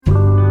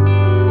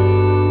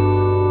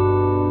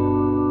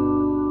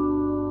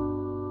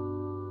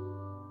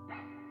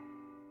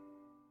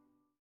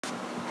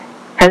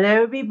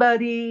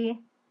everybody!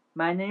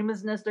 My name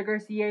is Nestor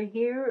Garcia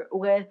here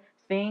with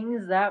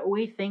things that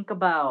we think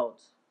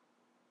about.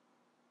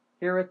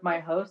 Here with my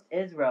host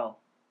Israel.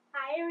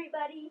 Hi,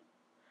 everybody.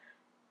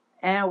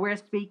 And we're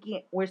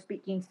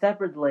speaking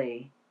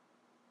separately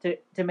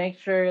to make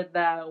sure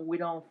that we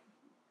don't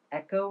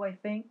echo, I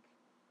think.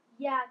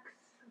 Yeah,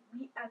 'cause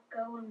we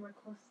echo when we're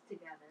close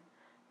together.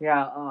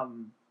 Yeah,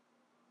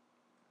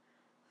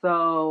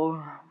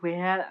 so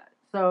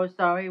so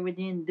sorry we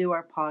didn't do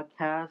our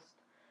podcast.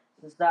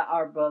 Since that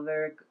our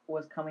brother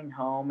was coming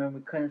home and we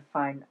couldn't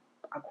find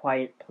a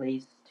quiet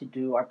place to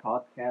do our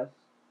podcast.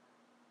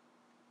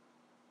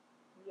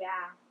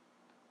 Yeah.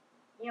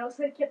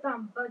 So it kept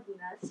on bugging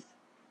us.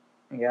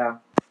 Yeah.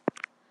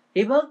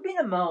 He bugged me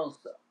the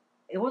most.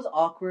 It was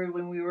awkward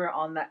when we were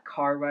on that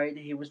car ride.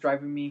 He was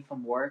driving me to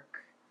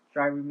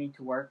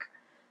work,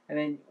 and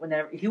then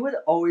whenever he would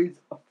always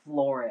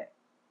floor it.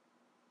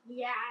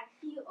 Yeah,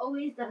 he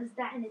always does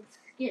that, and it's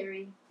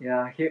scary.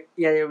 Yeah,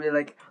 they would be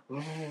like.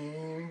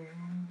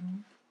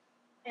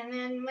 And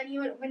then when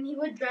he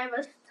would drive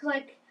us to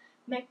like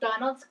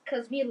McDonald's,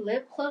 cause we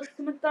live close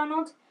to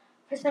McDonald's,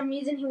 for some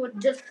reason he would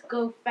just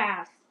go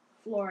fast,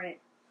 floor it.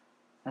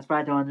 That's what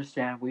I don't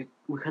understand. We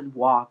could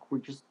walk. We're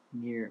just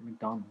near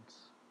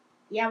McDonald's.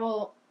 Yeah,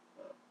 well,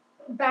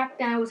 back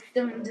then I was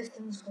still in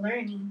distance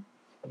learning.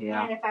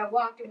 Yeah. And if I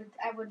walked,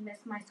 I would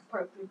miss my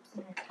support groups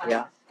in the class.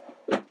 Yeah.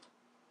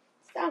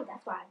 So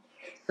that's why.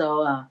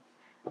 So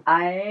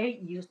I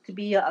used to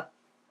be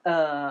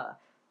I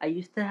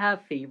used to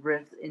have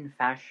favorites in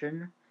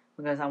fashion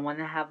because I want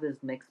to have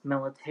this mixed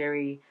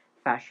military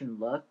fashion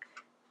look.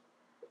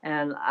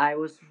 And I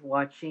was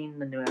watching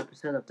the new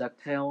episode of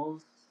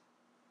DuckTales.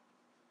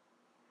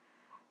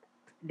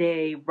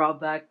 They brought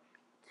back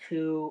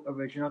two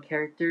original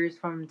characters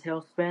from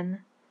Tailspin,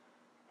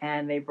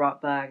 and they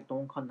brought back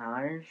Don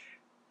Carnage,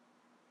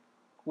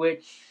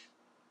 which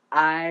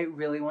I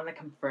really want to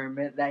confirm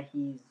it that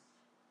he's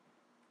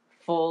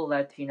full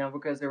Latino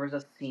because there was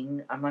a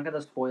scene. I'm not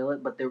gonna spoil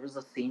it, but there was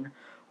a scene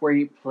where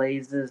he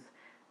plays this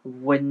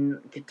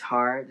wooden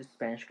guitar, the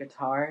Spanish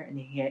guitar, and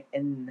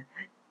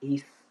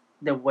he's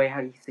the way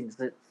how he sings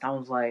it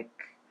sounds like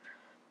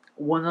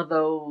one of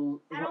those.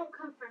 I don't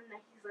confirm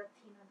that he's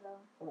Latino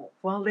though.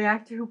 Well, the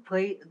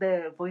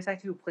voice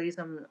actor who plays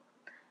him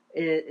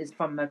is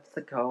from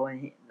Mexico,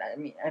 and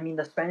I mean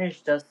the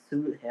Spanish does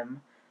suit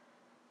him.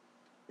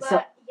 But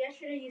so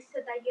yesterday you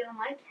said that you don't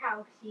like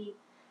how he's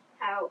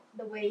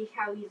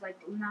like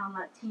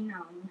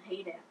non-Latino and you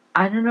hate it.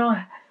 I don't know.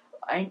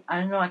 I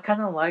don't know. I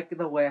kind of like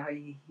the way how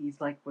he's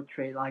like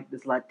portrayed like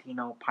this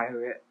Latino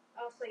pirate.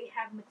 Also, you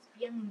have mixed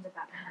feelings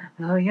about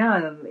him. Oh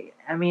yeah,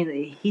 I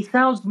mean he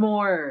sounds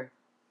more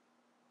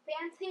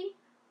Fancy?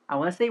 I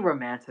want to say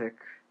romantic,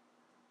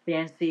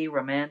 fancy,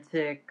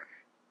 romantic,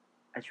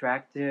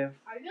 attractive.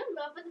 Are you in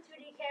love with the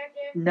 2D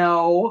character?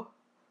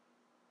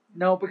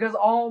 No, because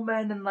all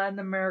men in Latin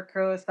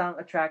America sound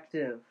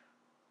attractive.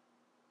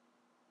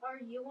 Are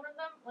you one of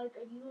them? Like,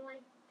 are you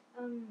like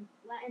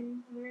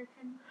Latin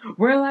American?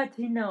 We're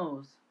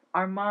Latinos.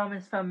 Our mom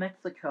is from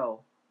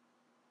Mexico.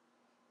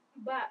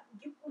 But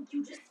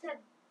you just said,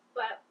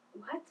 but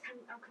what?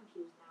 I'm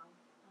confused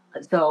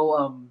now.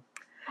 So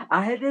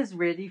I had this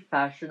really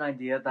fashion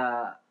idea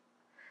that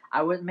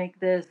I would make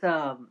this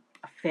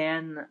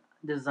fan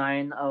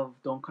design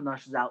of Don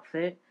Carnage's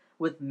outfit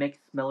with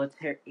mixed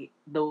military,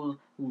 those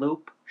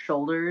loop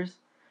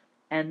shoulders,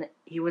 and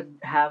he would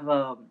have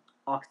a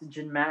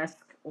oxygen mask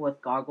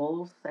with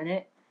goggles in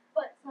it.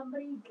 But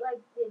somebody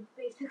like did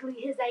basically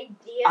his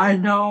idea. I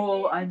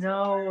know.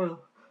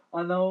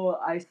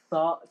 I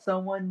saw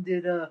someone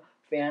did a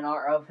fan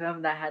art of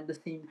him that had the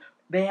scene.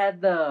 They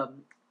had the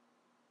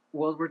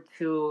World War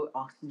II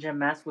oxygen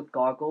mask with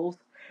goggles,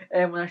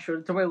 and when I showed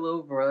it to my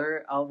little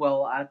brother,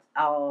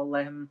 I'll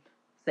let him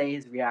say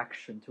his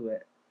reaction to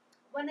it.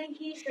 When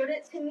he showed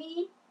it to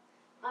me,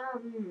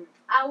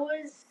 I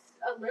was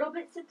a little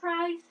bit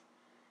surprised.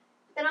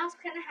 Then I was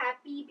kind of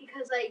happy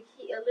because like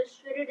he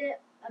illustrated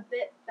it a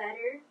bit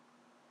better.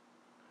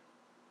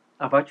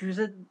 I thought you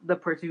said the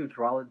person who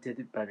drew it did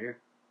it better.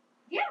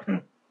 Yeah,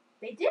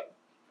 they did.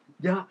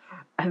 Yeah,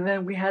 and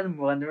then we had him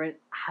wondering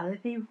how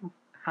did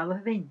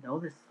they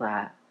notice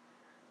that?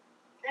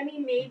 I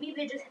mean, maybe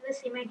they just had the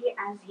same idea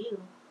as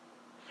you.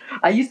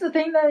 I used to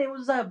think that it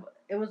was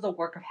the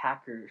work of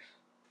hackers.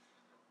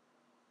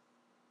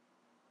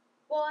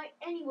 Well,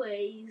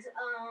 anyways,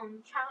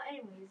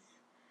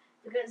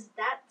 because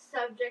that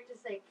subject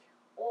is like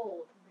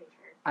old,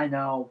 Richard. I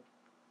know.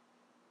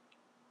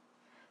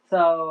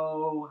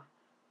 So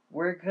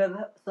we're good.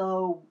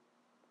 So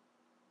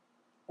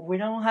we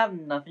don't have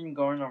nothing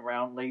going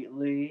around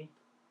lately.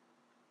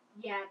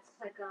 Yeah, it's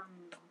like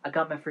I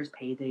got my first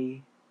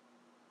payday.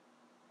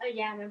 Oh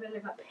yeah, my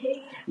brother got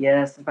paid.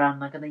 Yes, but I'm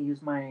not gonna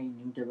use my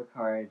new debit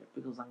card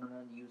because I'm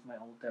gonna use my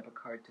old debit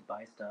card to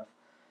buy stuff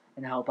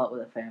and help out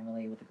with the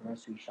family with the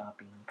grocery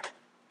shopping.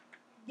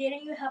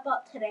 Didn't you help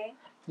out today?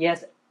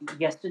 Yes,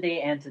 yesterday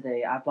and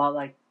today. I bought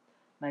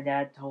my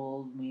dad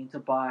told me to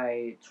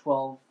buy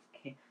 12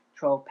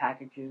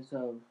 packages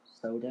of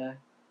soda.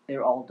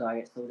 They're all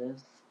diet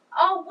sodas.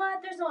 Oh,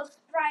 what? There's no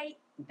Sprite.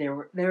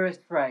 There is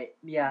Sprite.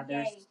 Yeah,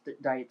 there's Yay.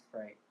 diet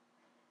Sprite.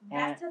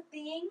 That's a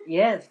thing?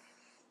 Yes,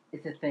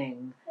 it's a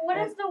thing. What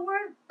has the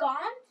word gone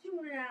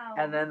to now?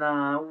 And then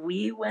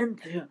we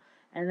went to,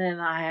 and then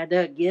I had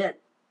to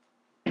get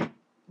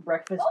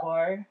breakfast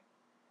bar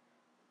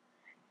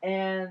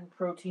and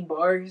protein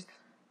bars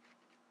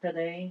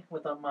today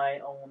with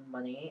my own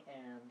money,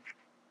 and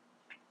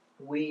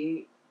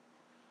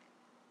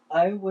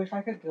I wish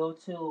I could go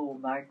to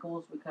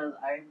Michael's because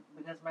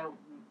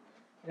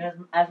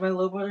as my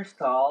little brother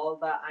saw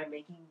that I'm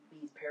making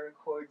these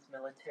paracords,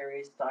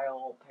 military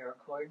style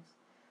paracords,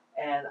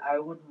 and I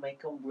would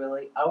make them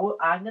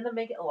I'm gonna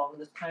make it long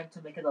this time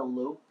to make it a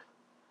loop.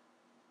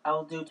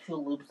 I'll do 2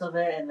 loops of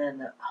it and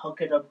then hook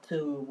it up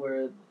to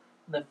where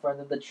the front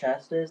of the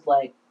chest is,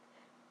 like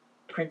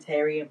Prince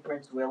Harry and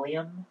Prince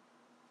William.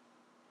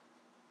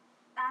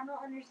 I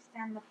don't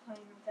understand the point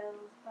of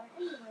those, but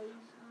anyways.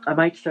 I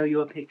might show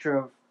you a picture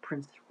of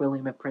Prince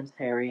William and Prince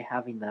Harry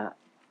having that.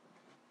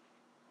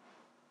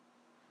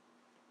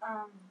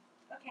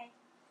 Okay.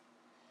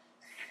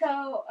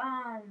 So,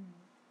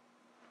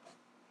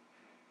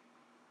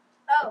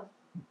 oh,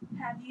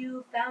 have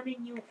you found a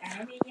new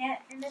anime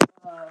yet?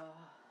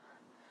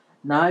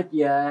 Not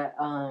yet.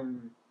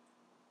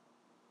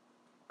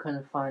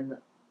 Couldn't find.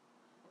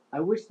 I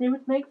wish they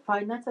would make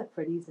Five Nights at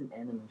Freddy's an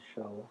anime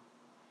show.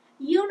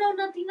 You know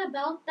nothing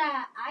about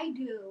that. I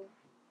do.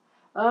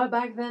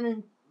 Back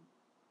then,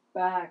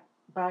 back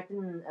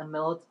in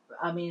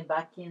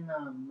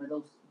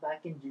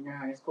back in junior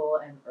high school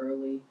and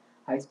early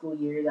high school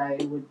years, I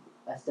would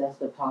assess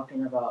the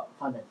talking about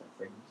Five Nights at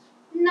Freddy's.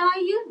 No,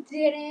 you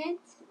didn't.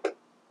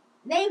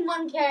 Name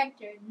one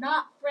character,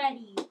 not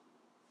Freddy.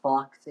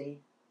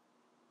 Foxy,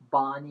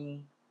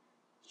 Bonnie,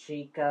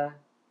 Chica.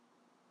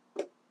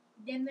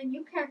 Then the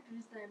new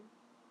characters then.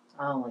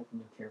 I don't like the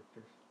new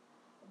characters.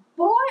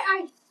 Boy,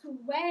 I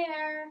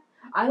swear.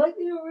 I like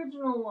the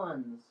original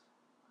ones.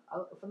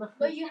 From the first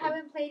But you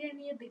haven't played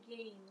any of the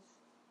games.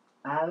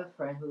 I have a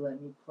friend who let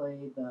me play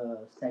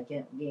the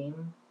second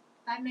game.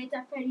 Five Nights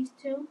at Freddy's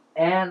 2?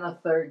 And the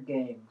third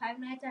game. Five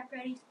Nights at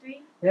Freddy's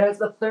 3? Yes,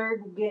 the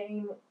third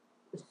game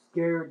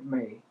scared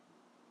me.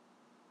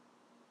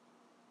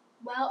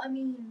 Well, I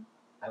mean...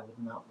 I would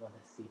not want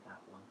to see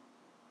that one.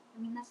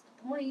 I mean, that's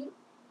the point.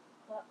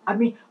 But, I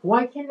mean,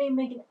 why can't they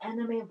make an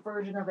anime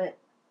version of it?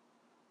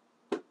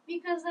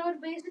 Because that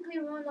would basically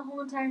ruin the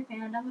whole entire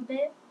fandom a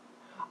bit.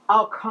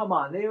 Oh, come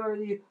on. They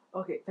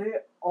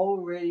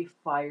already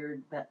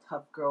fired that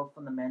tough girl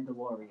from The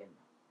Mandalorian.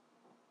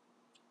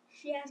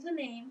 She has a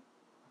name.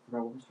 I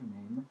forgot what was her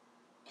name.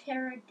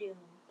 Cara Dune.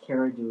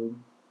 Cara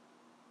Dune.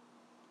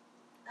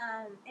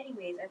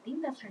 Anyways, I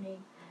think that's her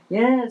name.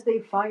 Yes, they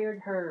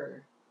fired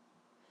her.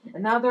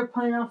 And now they're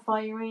planning on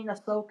firing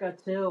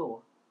Ahsoka,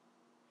 too.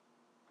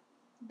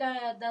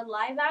 The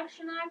live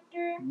action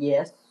actor?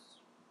 Yes.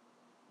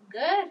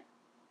 Good.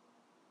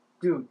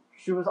 Dude,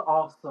 she was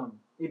awesome.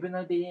 Even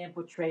though they didn't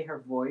portray her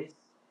voice.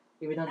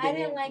 I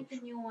didn't like the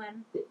new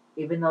one.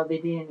 Even though they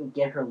didn't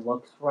get her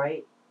looks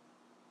right.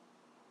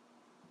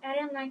 I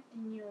didn't like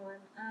the new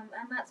one.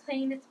 I'm not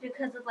saying it's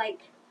because of,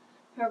 like,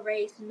 her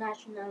race and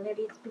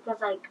nationality. It's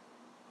because, like,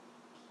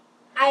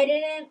 I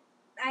didn't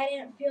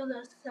feel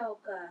the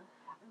Ahsoka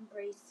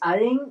embrace. I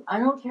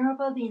don't care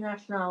about the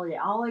nationality.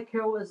 All I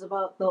care was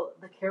about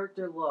the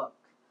character look.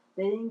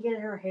 They didn't get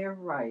her hair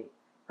right.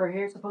 Her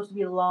hair's supposed to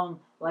be long,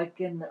 like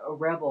in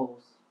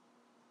Rebels.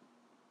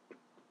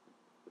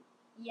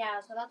 Yeah,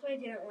 so that's why I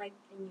didn't like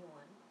the new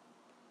one.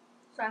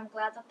 So I'm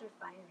glad that they're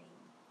firing.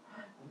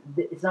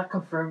 It's not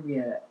confirmed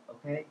yet,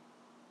 okay?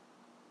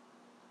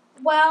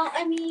 Well,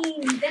 I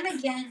mean, then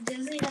again,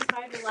 Disney has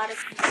fired a lot of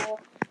people,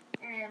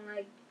 and,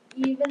 like,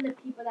 even the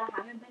people that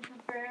haven't been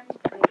confirmed,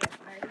 like, get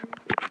fired.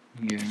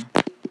 Yeah.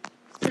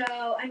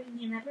 So, I mean,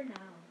 you never know.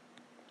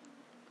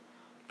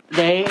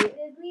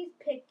 Disney's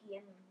picky,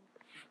 and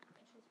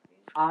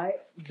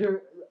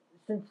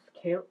since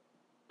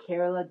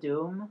Cara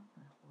Dune,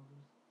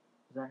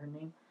 is that her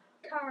name?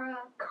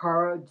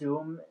 Cara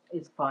Dune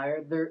is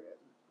fired.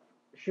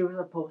 She was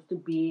supposed to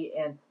be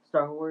in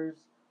Star Wars,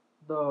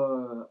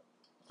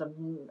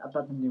 something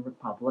about the New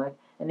Republic,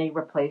 and they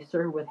replaced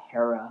her with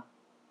Hera.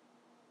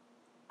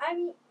 I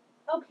mean,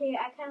 okay,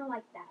 I kind of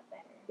like that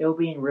better. It'll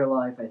be in real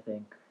life, I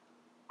think.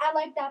 I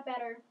like that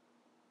better.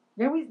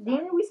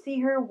 Didn't we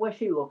see her what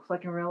she looks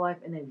like in real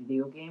life in a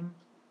video game?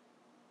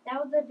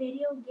 That was a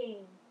video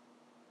game.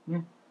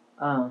 Yeah.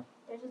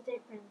 There's a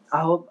difference.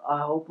 I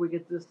hope we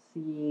get to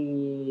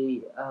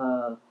see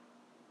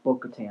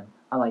Bo-Katan.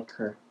 I like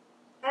her.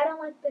 I don't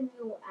like the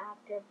new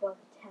actor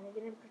Bo-Katan.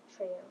 They didn't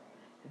portray her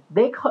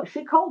right.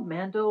 She called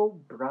Mando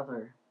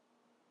brother.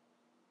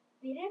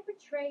 They didn't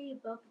portray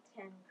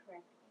Bo-Katan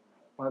correctly.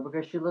 Why?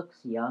 Because she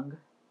looks young.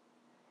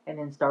 And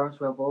in Star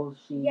Wars Rebels,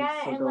 she's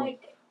and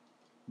like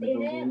they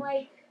didn't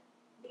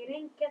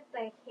get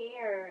the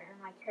hair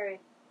and like her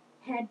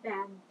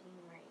headband thing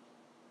right.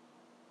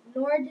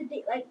 Nor did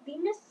they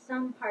missed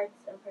some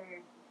parts of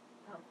her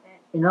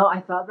outfit. You know, I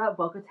thought that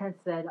Bo-Katan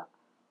said,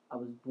 "I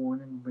was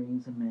born and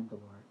raised in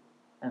Mandalore."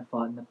 and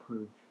fought in the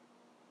purge.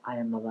 I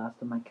am the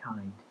last of my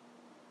kind.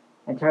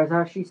 And turns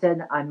out she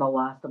said, I'm the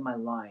last of my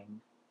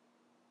line.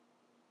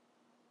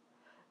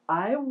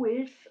 I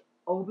wish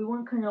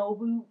Obi-Wan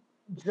Kenobi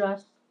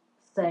just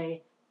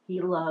say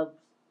he loves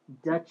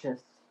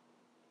Duchess.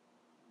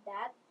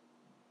 That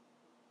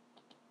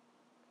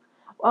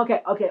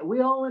Okay,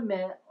 we all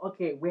admit,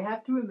 we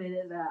have to admit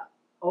it that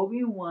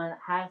Obi-Wan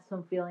has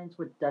some feelings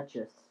with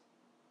Duchess.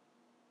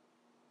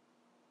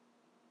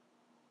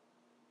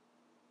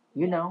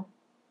 You know,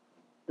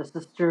 the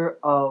sister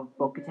of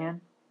Bo-Katan.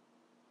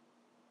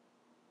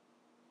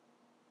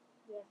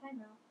 yes, I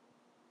know.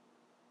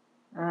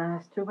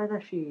 It's too bad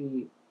that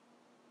she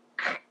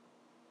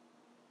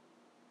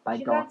by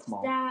She Darth got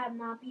Maul. stabbed,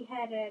 not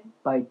beheaded.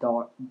 By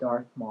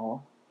Darth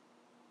Maul.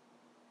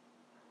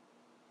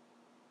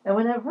 And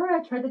whenever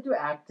I try to do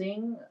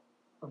acting,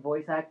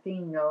 voice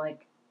acting,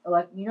 like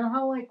you know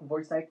how like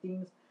voice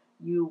actings,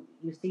 you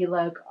see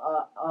like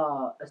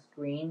a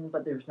screen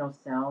but there's no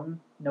sound,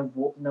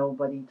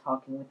 nobody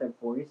talking with their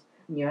voice,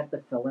 and you have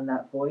to fill in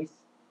that voice.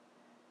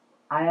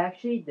 I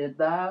actually did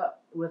that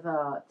with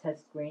a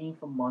test screening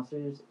from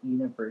Monsters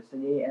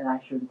University, and I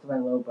showed it to my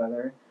little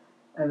brother,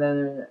 and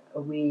then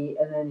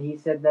he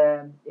said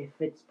that it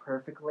fits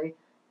perfectly.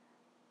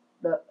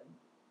 The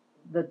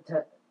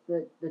the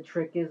the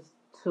trick is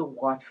to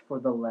watch for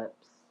the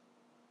lips.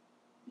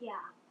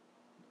 Yeah.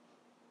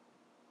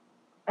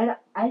 And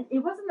it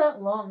wasn't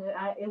that long.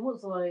 It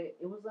was like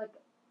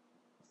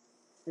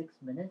 6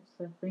 minutes,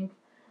 I think.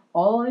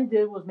 All I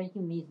did was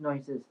making these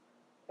noises.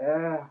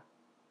 Uh,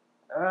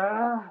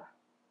 huh?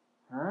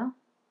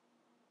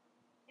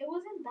 It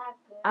wasn't that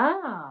good.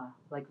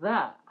 Like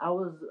that.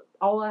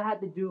 All I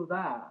had to do was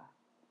that.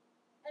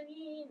 I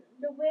mean,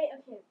 the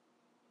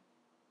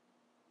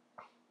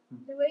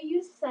way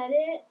you said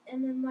it,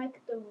 and then like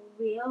the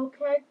real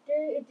character,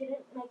 it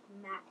didn't like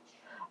match.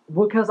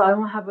 Because I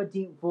don't have a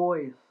deep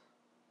voice.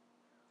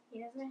 He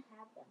doesn't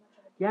have that much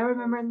of a. Yeah, I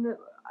remember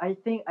I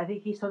think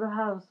he sort of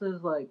has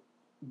this like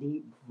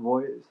deep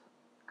voice,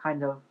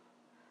 kind of.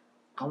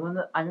 I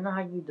don't know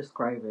how you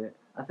describe it.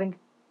 I think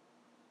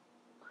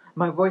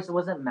my voice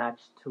wasn't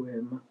matched to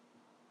him.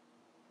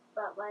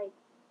 But like,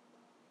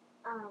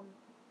 I'm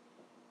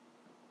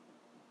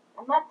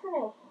not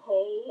trying to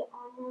hate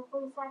on your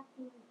voice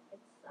acting.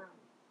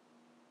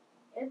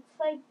 It's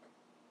like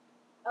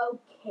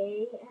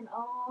okay and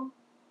all,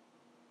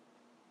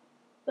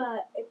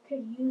 but it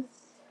could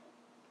use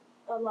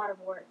a lot of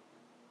work.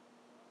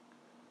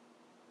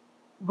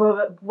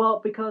 Well,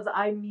 because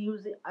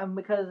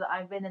because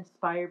I've been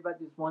inspired by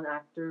this one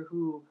actor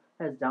who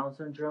has Down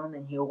syndrome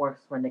and he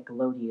works for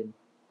Nickelodeon.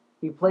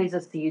 He plays a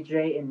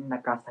CJ in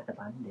Nakasaka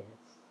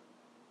Grandes.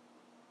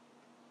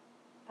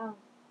 Oh.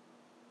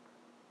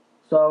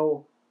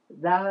 So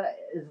that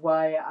is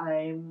why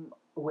I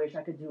wish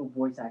I could do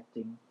voice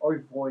acting or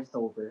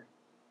voiceover.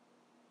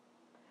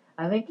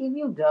 I think if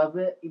you dub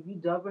a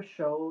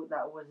show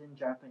that was in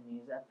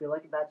Japanese, I feel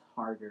like that's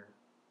harder.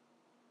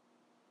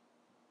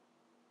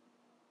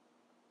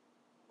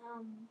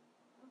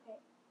 Okay.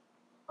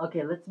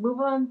 Okay, let's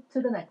move on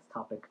to the next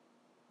topic.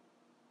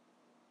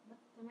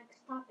 What's the next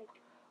topic?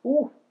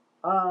 Ooh,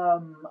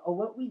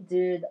 what we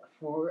did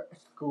for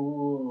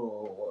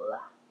school.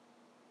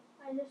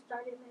 I just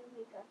started my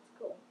week at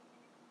school.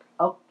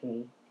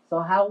 Okay, so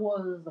how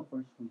was the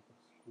first week of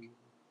school?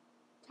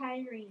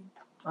 Tiring.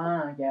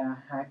 Yeah,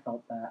 I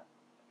felt that.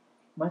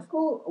 My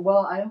school,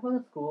 well, I don't go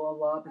to school a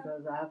lot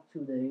because I have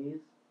 2 days,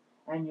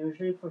 and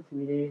usually for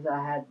 3 days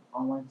I had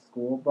online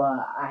school,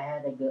 but I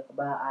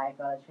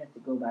got a chance to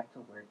go back to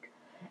work,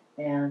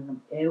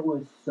 and it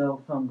was so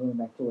fun going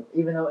back to work,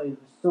 even though it was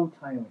so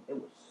tiring. It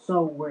was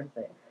so worth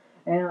it,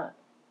 and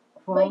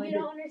but you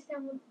don't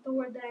understand the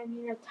word that I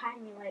mean of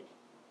tiring. Like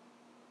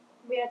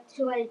we had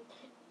to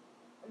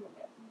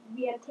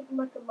take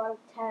like a lot of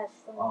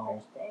tests on the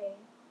first day.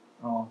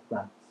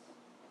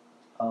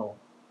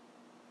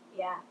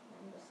 Yeah,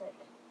 I'm just like,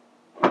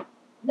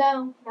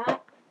 no,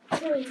 not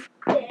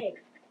today.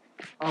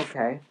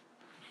 Okay,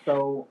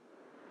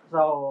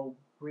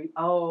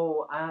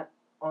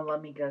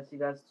 let me guess, you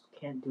guys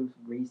can't do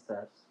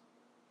recess.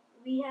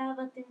 We have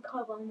a thing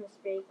called wellness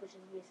break, which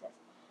is recess,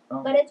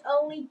 Oh. but it's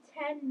only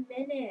 10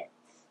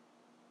 minutes.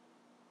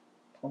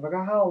 I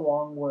forgot how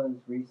long was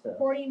recess.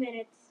 40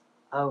 minutes.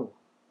 Oh.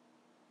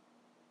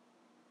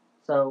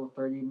 So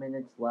 30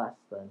 minutes less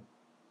then.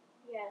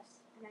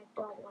 Yes, and I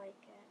don't like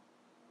it.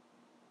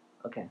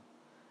 Okay.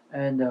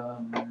 And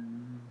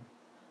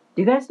do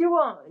you guys do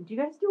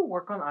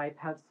work on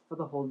iPads for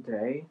the whole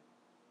day?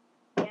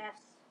 Yes.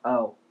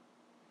 Oh.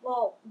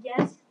 Well,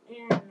 yes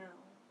and no.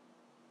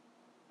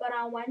 But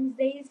on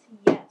Wednesdays,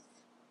 yes.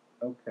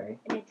 Okay.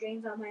 And it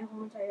drains out my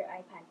whole entire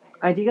iPad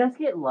battery. Do you guys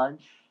get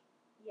lunch?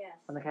 Yes.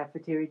 On the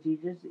cafeteria? Do you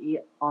just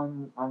eat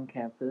on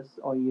campus,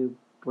 or you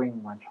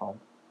bring lunch home?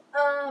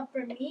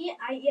 For me,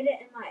 I eat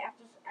it in my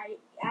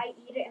I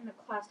eat it in the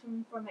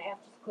classroom for my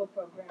after school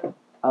program.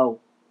 Oh.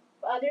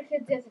 But other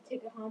kids have to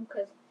take it home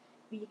because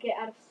we get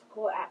out of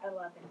school at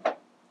 11.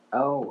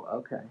 Oh,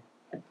 okay.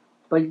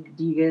 But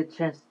do you get a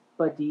chance?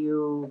 But do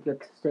you get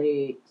to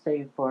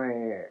stay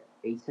for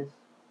Aces?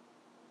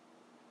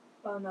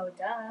 Well, no,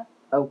 duh.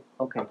 Oh,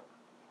 okay.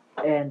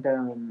 And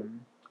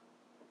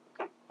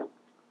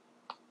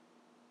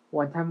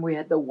one time we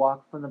had to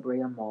walk from the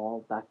Brea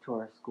Mall back to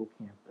our school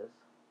campus.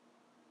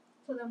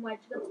 So then why'd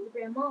you go to the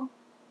Grand Mall?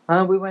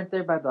 We went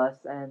there by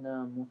bus,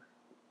 and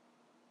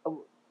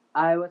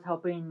I was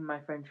helping my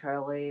friend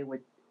Charlie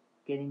with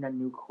getting a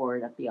new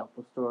cord at the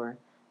Apple store.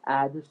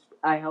 I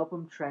help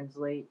him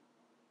translate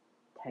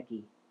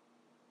techie.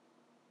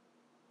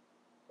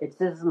 It's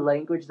this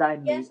language that I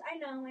made. Yes, I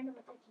know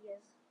what techie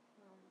is.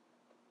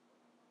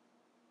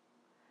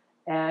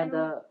 And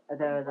Why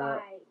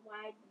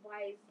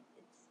is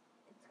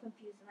it's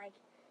confusing. Like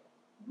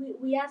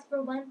we ask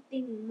for one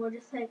thing and we're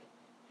just like,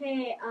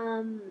 hey,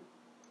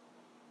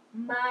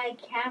 my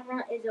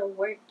camera isn't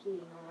working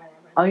or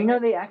whatever. Oh, you know,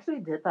 they actually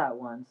did that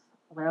once.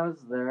 When I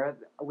was there,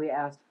 we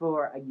asked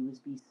for a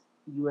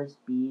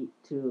USB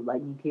to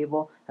lightning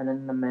cable, and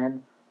then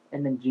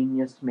the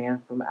genius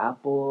man from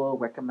Apple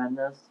recommended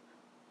us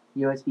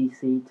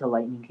USB-C to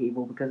lightning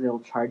cable because it'll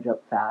charge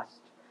up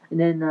fast. And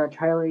then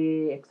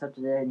Charlie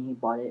accepted it and he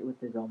bought it with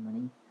his own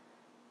money.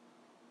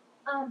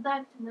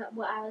 Back to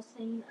what I was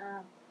saying.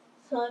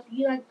 So if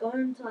you like go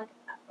into like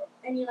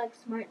any like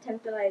smart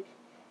tech, they're like,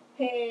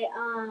 hey,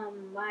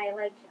 my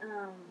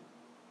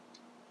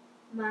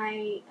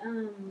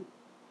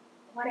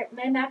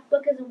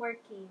MacBook isn't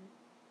working.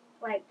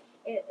 Like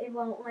it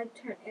won't like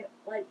turn it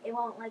like it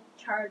won't like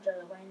charge all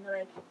the way. And they're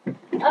like,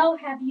 oh,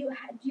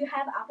 do you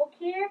have Apple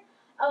Care?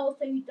 Oh,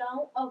 so you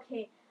don't?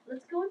 Okay,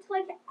 let's go into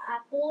like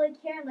Apple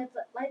like Care and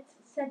let's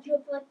set you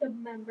up for like the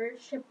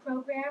membership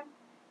program.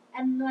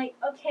 And like,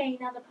 okay,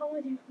 now the problem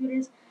with your computer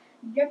is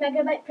your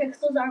megabyte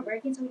pixels aren't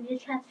working, so we need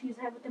to transfuse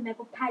that with the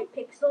megabyte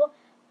pixel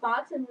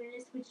box, and we need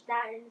to switch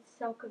that, and it's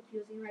so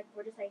confusing. Like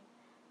we're just like,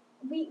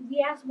 we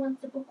asked one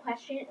simple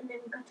question, and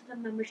then we got to the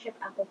membership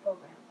Apple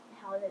program.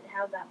 How is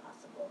that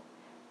possible?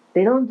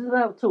 They don't do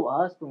that to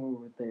us when we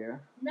were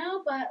there.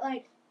 No, but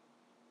like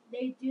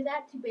they do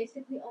that to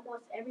basically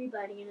almost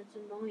everybody, and it's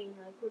annoying.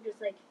 Like we're just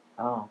like,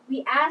 oh,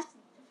 we asked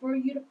for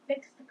you to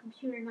fix the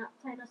computer, not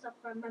sign us up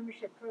for a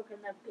membership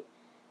program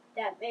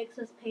that makes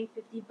us pay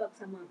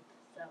 $50 a month.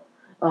 So.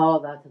 Oh,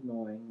 that's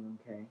annoying.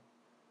 Okay,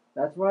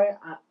 that's why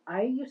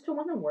I used to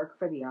want to work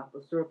for the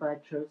Apple Store, but I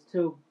chose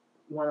to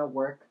want to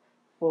work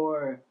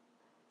for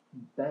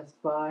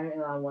Best Buy,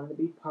 and I wanted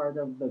to be part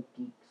of the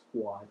Geek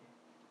Squad.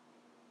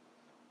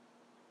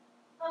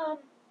 I'm,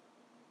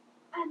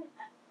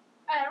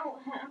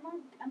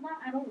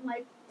 I don't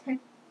like tech.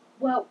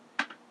 Well,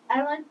 I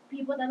don't like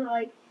people that are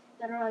like,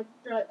 they're like,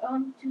 oh,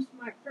 I'm too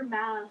smart for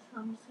math, so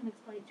I'm just gonna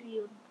explain it to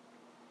you.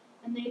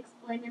 And they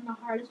explain in the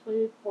hardest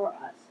way for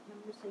us. And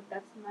I'm just like,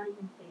 that's not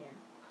even fair.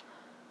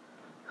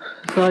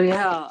 So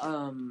yeah,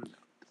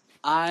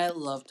 I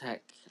love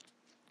tech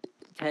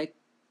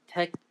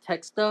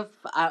stuff.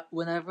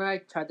 Whenever I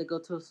try to go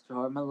to a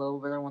store, my little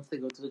brother wants to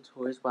go to the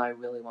toys, but I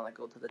really want to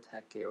go to the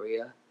tech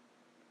area.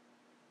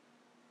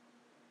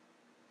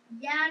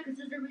 Yeah, because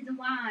there's a reason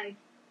why.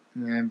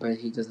 Yeah, but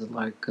he doesn't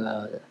like.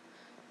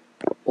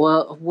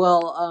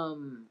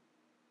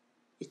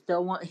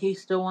 He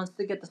still wants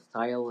to get the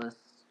stylus.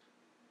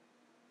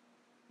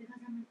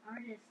 Because I'm an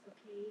artist,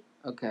 okay?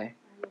 Okay.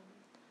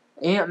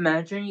 And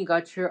imagine you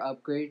got your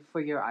upgrade for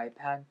your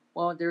iPad.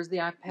 Well, there's the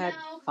iPad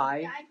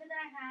 5. The iPad that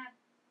I have,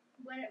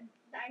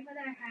 the iPad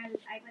that I have is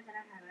the iPad that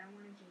I have. I don't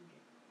want to change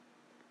it.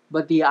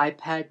 But the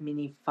iPad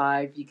Mini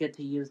 5, you get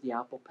to use the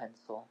Apple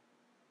Pencil.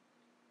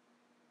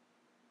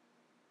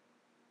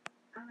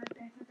 I like the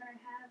iPad that I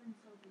have, and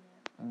so be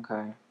it.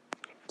 Okay.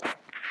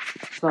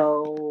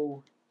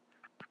 So,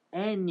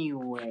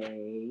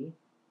 anyway,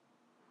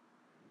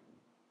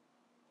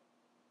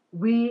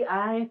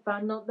 I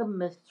found out the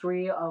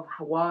mystery of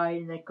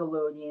why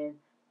Nickelodeon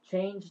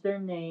changed their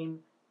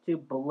name to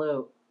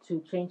blue,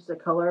 to change the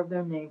color of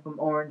their name from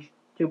orange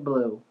to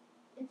blue.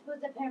 It's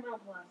because of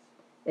Paramount Plus.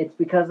 It's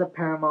because of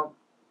Paramount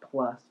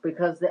Plus.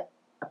 Because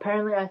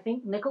apparently, I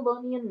think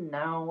Nickelodeon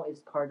now is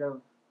part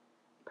of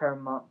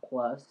Paramount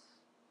Plus.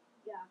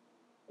 Yeah.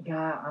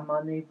 Yeah, I'm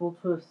unable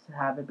to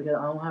have it because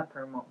I don't have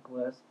Paramount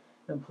Plus.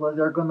 And plus,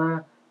 they're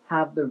gonna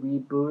have the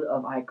reboot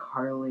of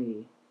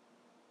iCarly.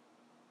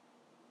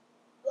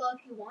 Well,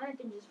 if you want, I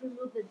can just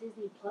remove the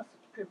Disney Plus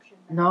subscription.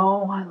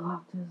 No, I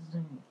love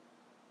Disney.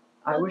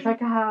 I wish I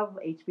could have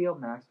HBO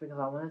Max because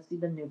I want to see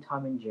the new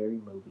Tom and Jerry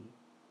movie.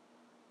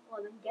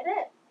 Well, then get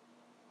it.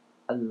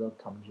 I love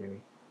Tom and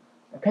Jerry.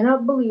 I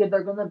cannot believe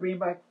they're gonna bring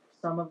back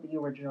some of the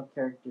original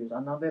characters.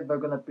 I know that they're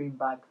gonna bring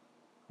back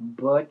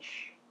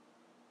Butch.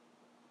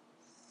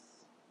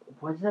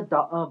 What's the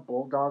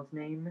bulldog's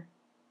name?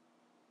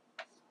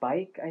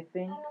 Spike, I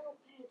think. I don't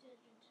pay attention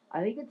to.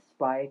 I think it's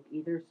Spike,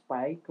 either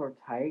Spike or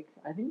Tyke.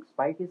 I think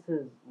Spike is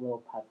his little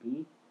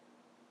puppy.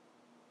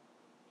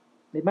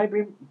 They might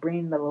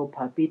bring the little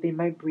puppy. They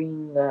might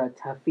bring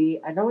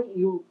Tuffy. I know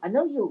you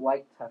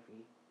like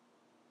Tuffy.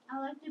 I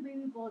like the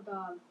baby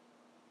bulldog.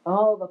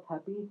 Oh, the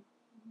puppy.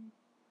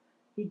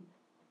 Mm-hmm.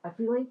 I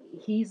feel like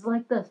he's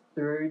like the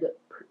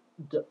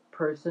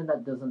person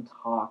that doesn't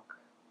talk.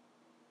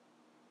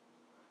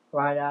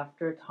 Right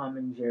after Tom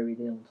and Jerry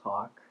didn't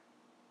talk.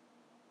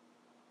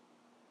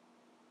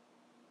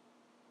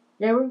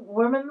 Yeah,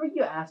 remember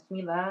you asked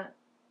me that?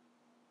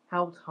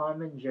 How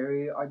Tom and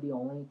Jerry are the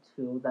only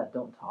two that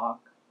don't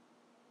talk?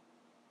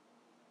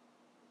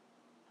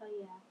 Oh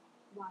yeah.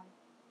 Why?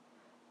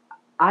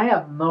 I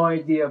have no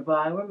idea, but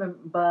I remember.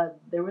 But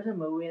there was a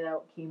movie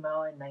that came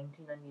out in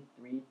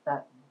 1993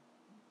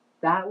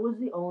 that was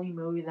the only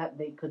movie that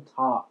they could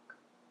talk.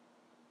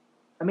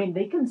 I mean,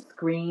 they can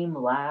scream,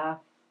 laugh.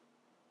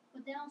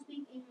 But they don't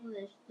speak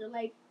English. They're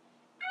like.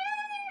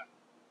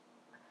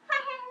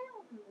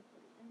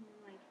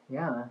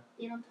 Yeah.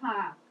 They don't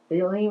talk. They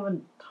don't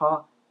even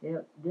talk. They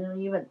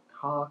don't even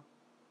talk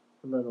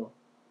a little.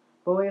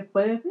 But if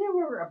they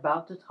were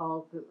about to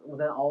talk,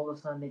 then all of a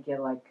sudden they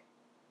get like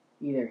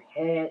either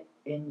hit,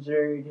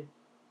 injured,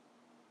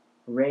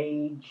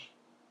 rage.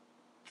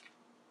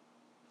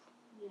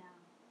 Yeah.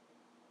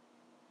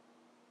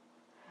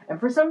 And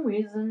for some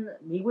reason,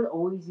 they would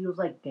always use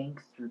like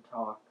gangster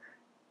talk.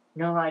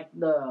 You know, like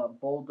the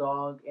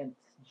bulldog and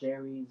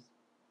Jerry's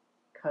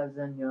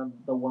cousin. You know,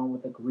 the one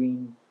with the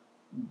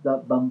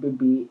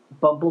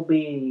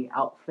bumblebee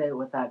outfit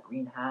with that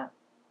green hat.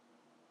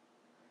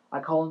 I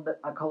call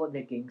it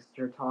the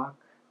gangster talk.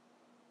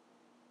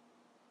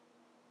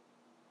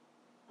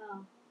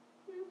 Oh.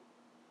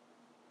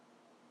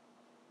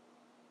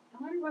 I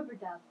want a rubber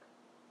duck.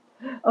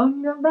 Oh,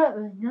 you know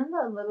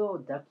that little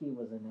ducky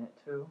was in it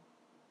too.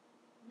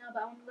 No,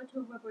 but I want to go to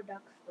a rubber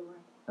duck store.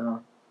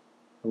 Oh,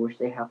 I wish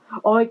they have.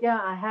 Oh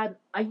yeah,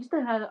 I used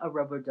to have a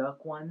rubber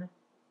duck one.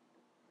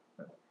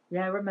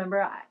 Yeah, I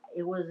remember.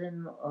 It was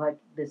in like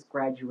this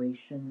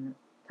graduation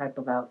type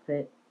of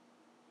outfit.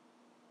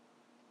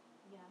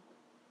 Yeah.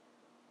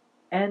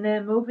 And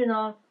then moving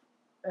off,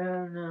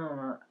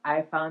 no,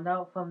 I found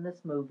out from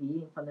this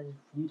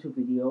YouTube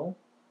video.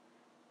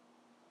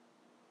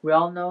 We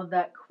all know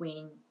that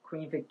Queen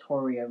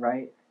Victoria,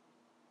 right?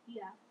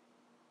 Yeah.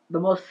 The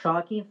most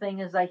shocking thing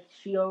is that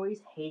she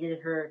always hated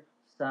her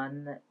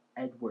son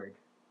Edward.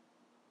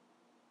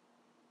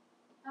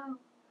 Oh.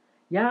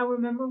 Yeah,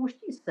 remember what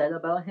she said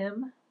about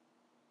him?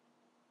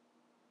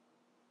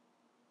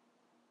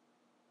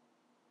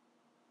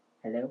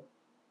 Hello?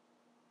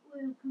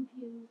 We're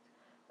confused.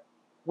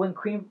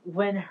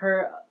 When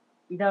her,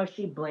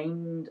 she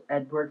blamed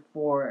Edward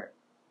for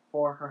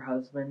her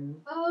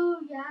husband.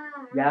 Oh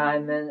yeah. Yeah,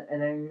 and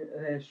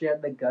then she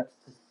had the guts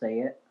to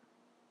say it.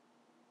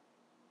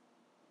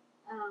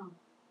 Oh.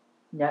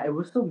 Yeah, it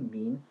was so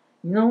mean.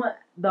 You know what?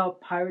 The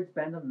Pirates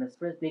Band of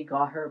Misfits, they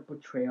got her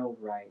portrayal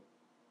right.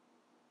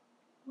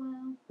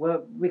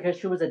 Well, because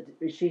she was a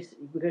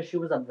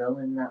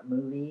villain in that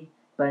movie,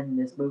 but in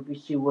this movie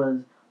she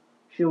was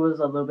a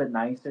little bit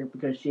nicer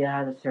because she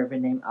had a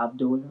servant named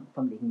Abdul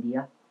from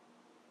India.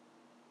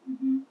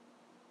 Mhm.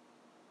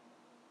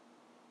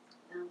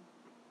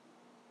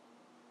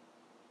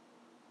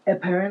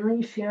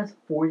 Apparently, she has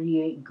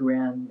 48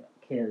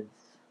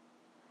 grandkids,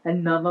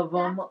 and none of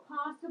them. That's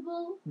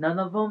possible. None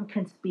of them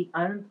can speak.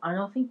 I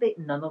don't think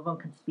none of them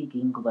can speak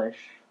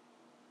English.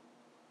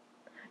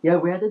 Yeah,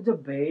 we had a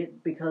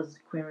debate because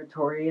Queen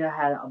Victoria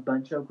had a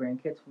bunch of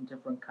grandkids from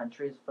different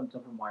countries, from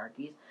different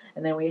monarchies,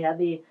 and then we had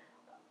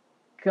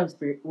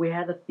we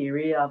had a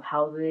theory of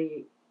how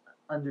they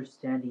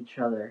understand each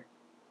other.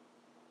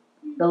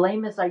 The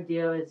lamest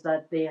idea is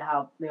that they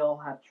all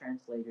have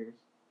translators.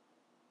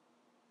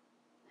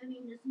 I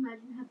mean, just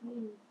imagine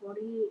having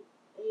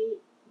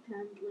 48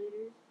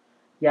 translators.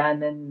 Yeah,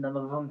 and then none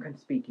of them can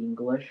speak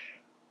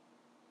English.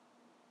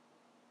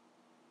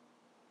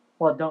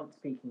 Well, don't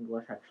speak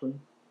English actually.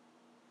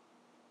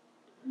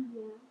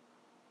 Yeah.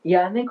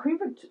 Yeah, and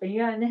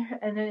then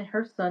and then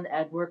her son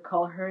Edward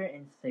called her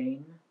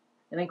insane,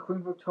 and then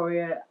Queen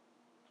Victoria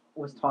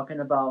was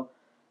talking about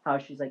how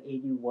she's like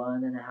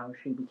 81 and how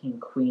she became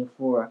queen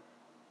for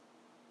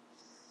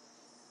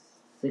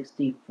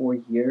 64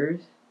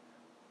 years,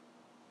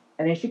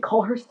 and then she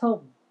called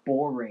herself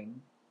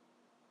boring,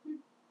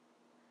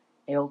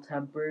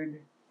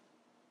 ill-tempered,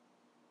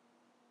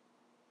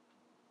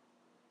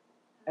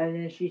 and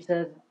then she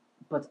says,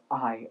 "But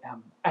I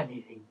am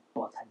anything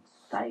but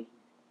insane."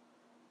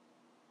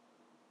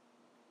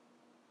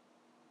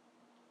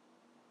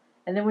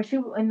 And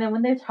then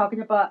when they're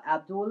talking about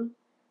Abdul,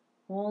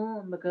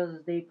 well,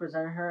 because they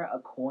presented her a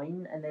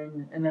coin, and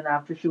then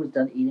after she was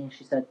done eating,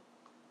 she said,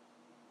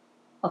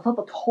 "I thought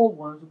the tall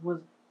one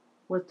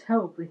was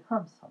terribly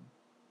handsome."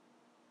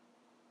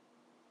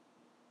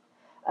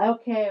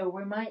 Okay,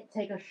 we might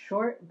take a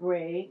short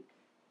break,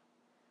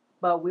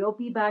 but we'll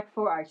be back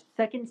for our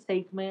second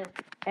segment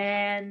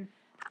and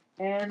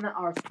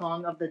our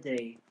song of the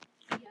day.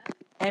 Yeah.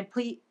 And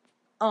please,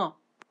 oh,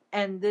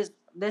 and this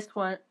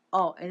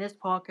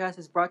podcast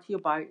is brought to you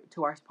by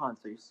to our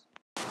sponsors.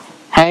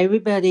 Hi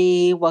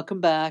everybody,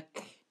 welcome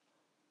back.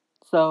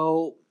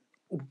 So,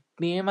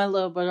 me and my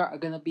little brother are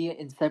gonna be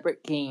in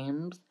separate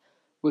games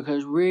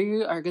because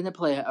we are gonna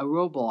play a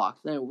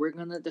Roblox and we're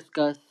gonna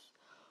discuss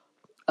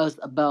us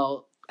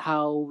about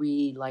how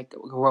we like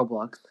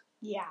Roblox.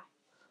 Yeah.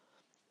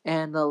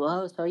 And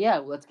so yeah,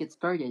 let's get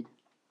started.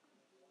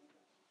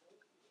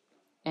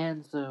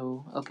 And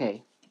so,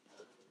 okay.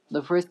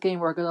 The first game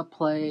we're gonna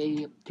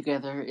play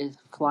together is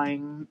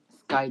Flying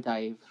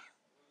Skydive.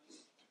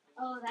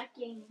 Oh, that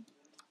game.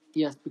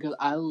 Yes, because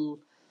I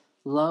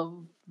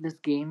love this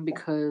game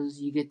because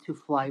you get to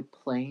fly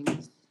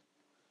planes.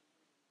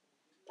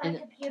 My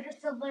computer's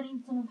still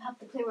loading, so I'm gonna have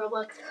to play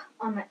Roblox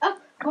on my.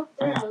 Oh,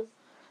 there it goes.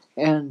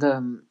 And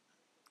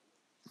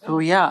so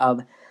yeah,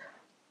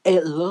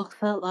 it looks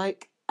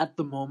like at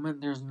the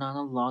moment there's not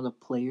a lot of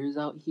players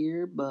out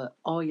here, but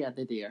oh yeah,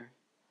 they're there.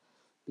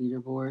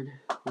 Leaderboard.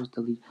 Where's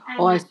the lead?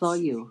 Oh, I saw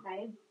you.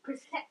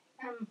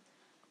 65%.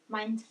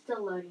 Mine's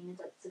still loading.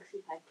 It's at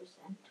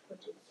 65%,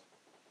 which is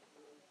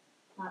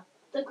not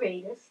the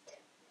greatest,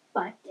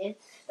 but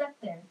it's stuck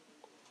there.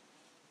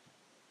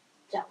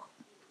 So,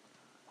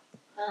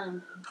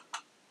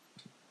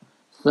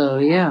 So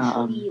yeah,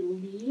 actually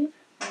leave.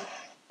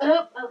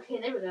 Oh, okay,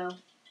 there we go.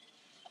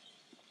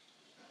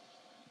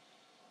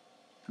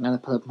 I'm gonna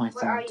put up my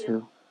Where are sound you?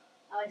 too.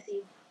 Oh, I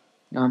see.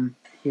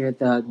 Here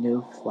the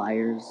new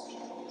Flyers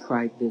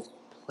tried this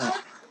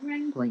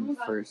plane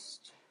Oh,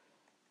 first.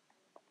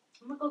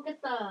 I'm gonna go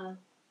get the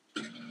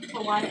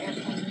water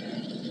airplane.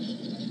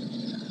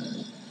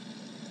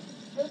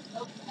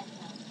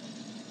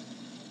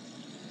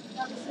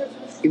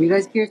 If you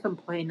guys hear some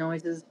plane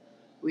noises,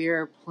 we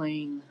are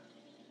playing.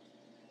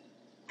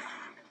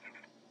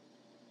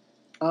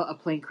 Oh, a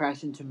plane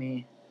crashed into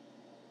me,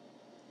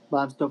 but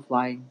I'm still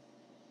flying.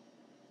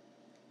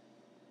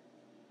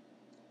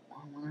 I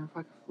wonder if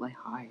I could fly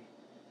high.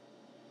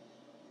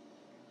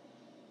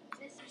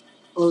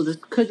 Oh, this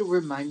could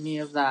remind me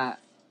of that.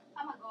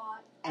 Oh my god.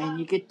 And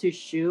you get to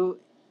shoot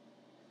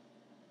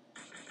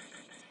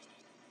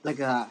like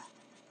a.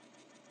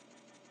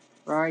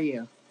 Where are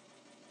you?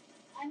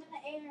 I'm in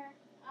the air.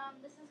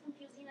 This is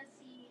confusing to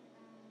see.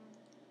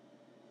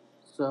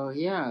 So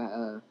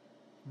yeah,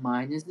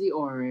 mine is the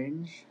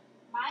orange.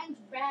 Mine's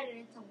red and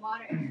it's a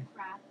water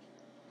aircraft.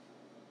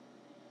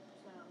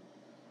 So,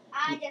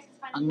 I guess it's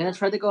fine. I'm gonna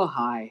try to go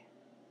high.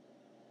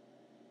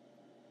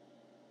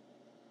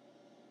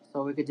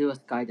 So we could do a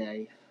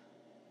skydive.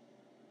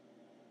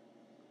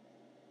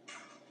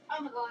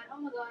 Oh my god.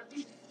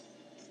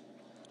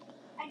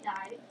 I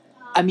died.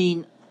 I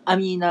mean,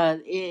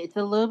 it's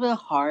a little bit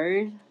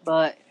hard,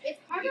 but It's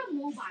hard on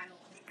mobile.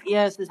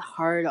 yes, it's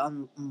hard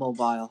on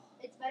mobile.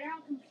 It's better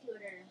on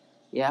computer.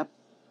 Yep.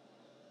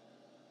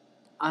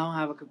 I don't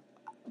have a.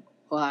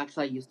 Well,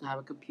 actually, I used to have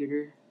a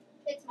computer.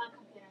 It's my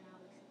computer now,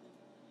 basically.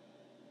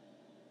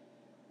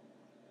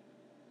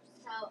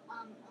 So,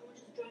 I'm gonna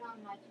just join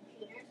on my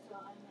computer. So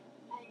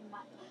I'm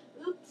not.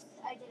 Oops,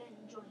 I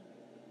didn't join.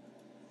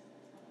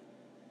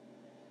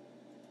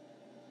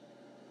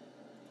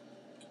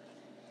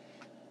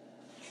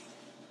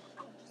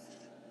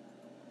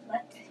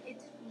 Let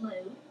it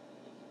load.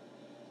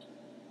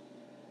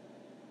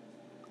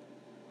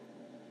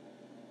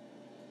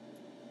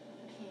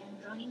 Okay, I'm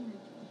joining the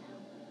game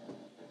now.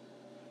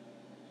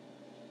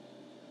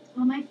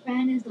 Well, my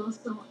friend is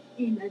also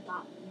in a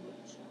dot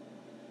language.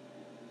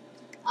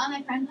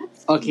 My friend,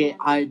 let's. Okay,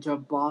 I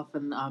jump off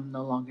and I'm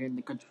no longer in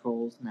the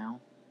controls now.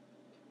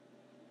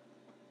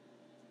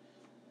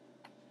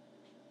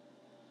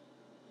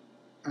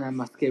 And I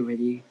must get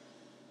ready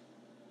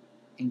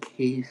in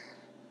case.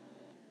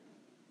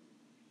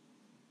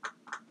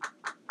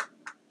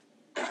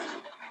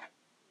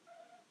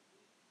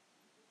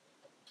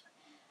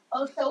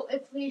 Also,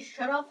 if we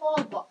shut off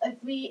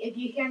if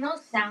you hear no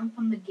sound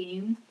from the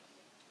game,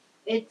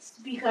 it's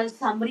because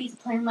somebody's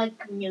playing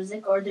like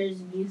music or there's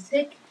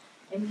music,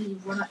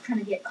 and we're not trying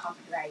to get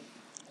copyright.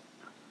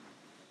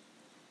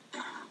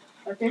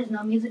 But there's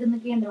no music in the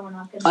game, then we're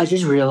not gonna. I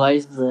just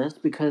realized this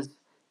because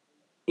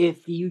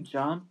if you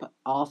jump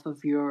off of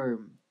if you're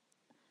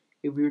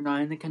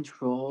not in the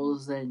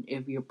controls, and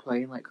if you're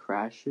playing like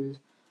crashes.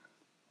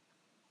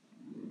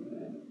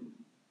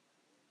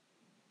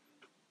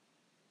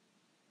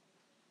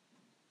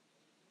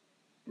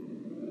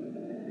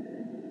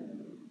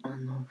 I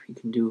don't know if you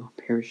can do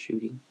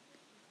parachuting.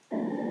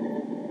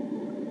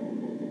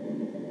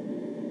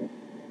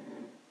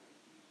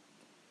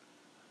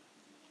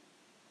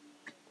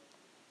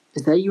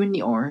 Is that you in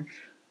the orange?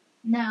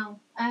 No,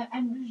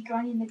 I'm just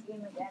joining the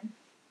game again.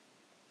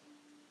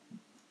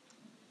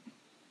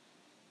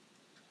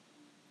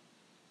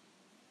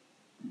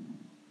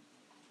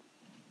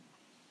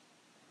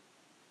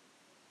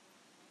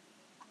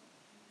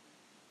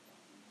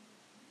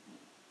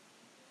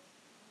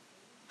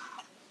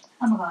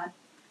 Oh my god,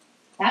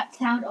 that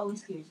sound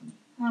always scares me.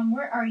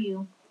 Where are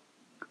you?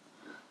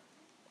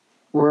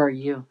 Where are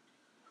you?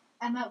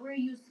 I'm at where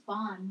you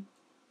spawn.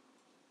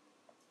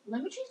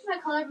 Let me change my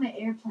color of my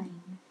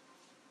airplane.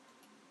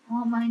 I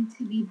want mine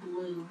to be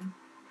blue.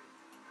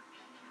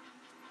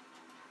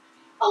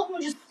 Oh,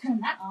 we'll just turn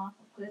that off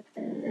real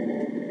quick.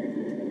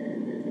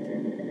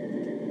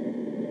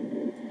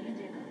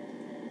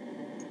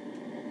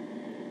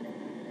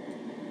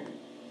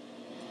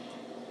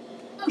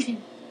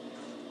 Ocean.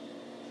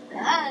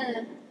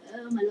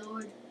 Oh my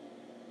lord.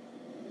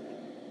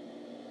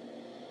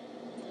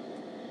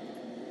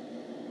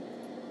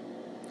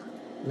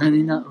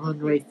 99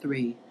 Runway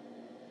 3.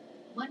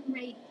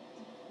 Runway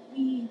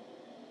 3.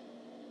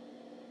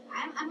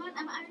 I'm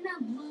in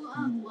a blue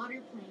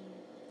water plane.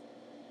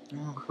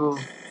 Oh, cool.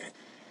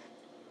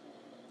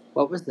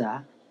 What was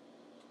that?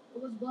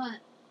 It was what?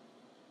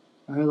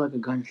 I heard like a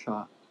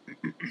gunshot.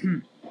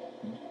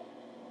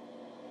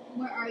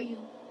 Where are you?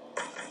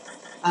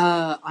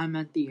 I'm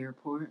at the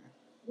airport.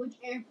 Which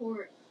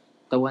airport?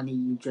 The one that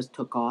you just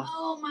took off.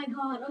 Oh my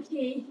god,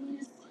 okay.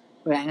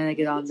 Wait, I'm gonna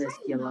get on this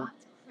Try yellow. not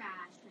to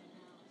crash right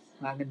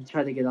now. I'm gonna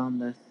try to get on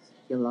this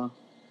yellow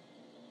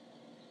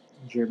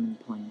German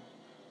plane.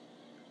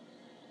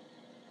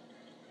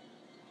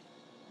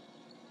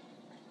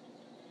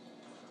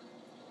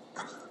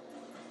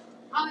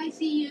 Oh, I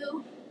see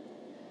you.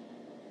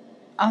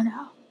 Oh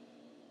no.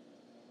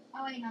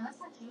 Oh wait, no, that's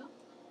not you.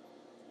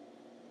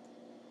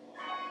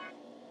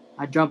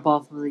 I jump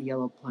off of the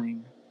yellow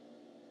plane.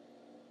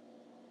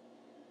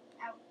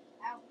 Ow.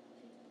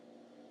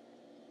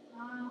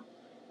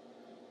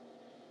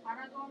 How do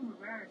I go in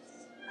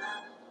reverse?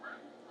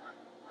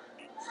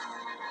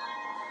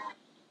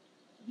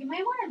 You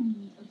might want to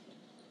meet. Okay.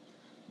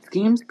 This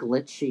game's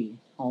glitchy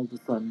all of a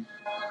sudden.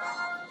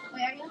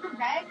 Wait, are you in the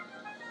red?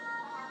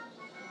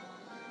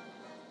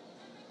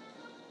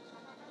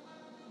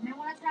 You might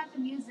want to turn off the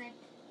music.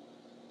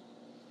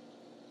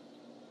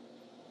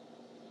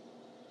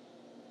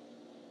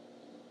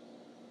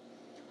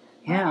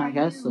 Yeah, I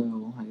guess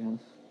so.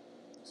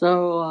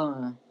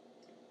 So,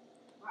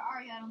 where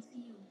are you? I don't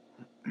see you.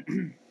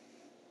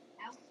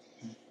 Ouch.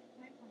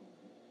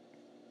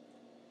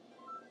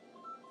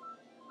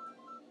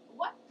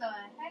 What the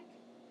heck?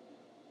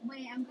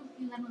 Wait, I'm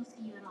confused. I don't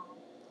see you at all.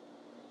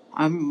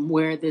 I'm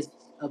where this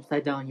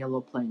upside down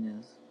yellow plane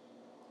is.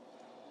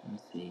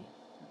 Let's see.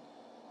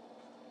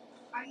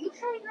 Are you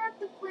sure you're at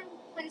the place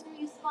where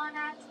you spawn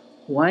at?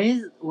 Why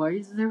is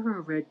there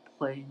a red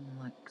plane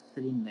like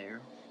sitting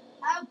there?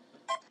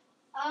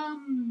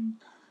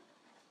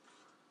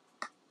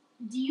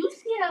 Do you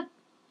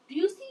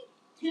see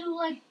two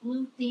like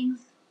blue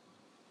things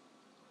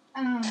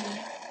under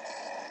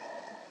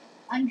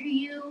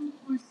you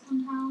or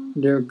somehow?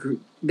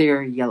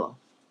 They're yellow.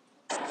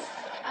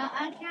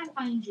 I can't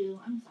find you.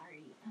 I'm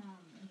sorry.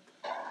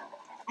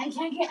 I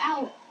can't get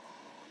out.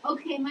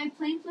 Okay, my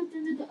plane flipped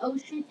into the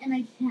ocean and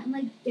I can't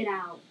like get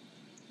out.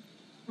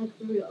 Like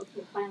for real.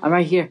 Okay, finally. I'm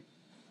right here.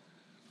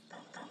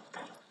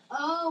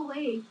 Oh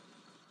wait.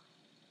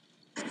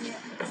 Yeah.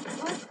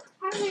 What?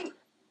 How do I?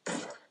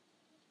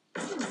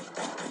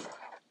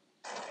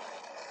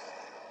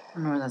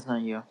 No, that's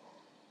not you.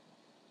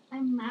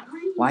 I'm not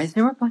ready. Why is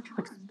there a bunch of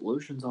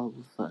explosions all of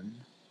a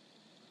sudden?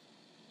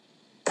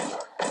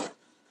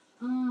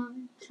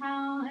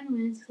 Child and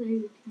Wiz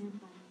clearly can't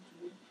find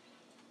you.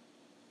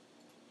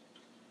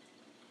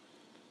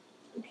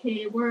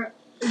 Okay, we're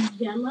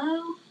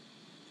yellow.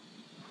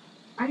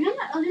 Are you on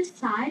the other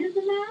side of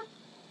the map?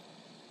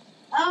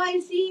 Oh, I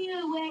see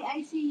you. Wait,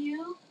 I see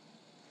you.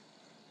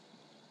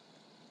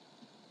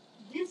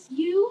 This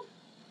you?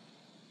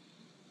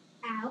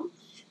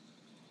 Ouch.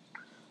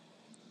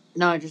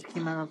 No, I just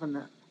came out of a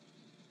net.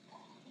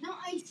 No,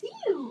 I see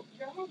you.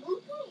 You're on the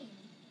blue plane.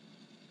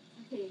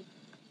 Okay.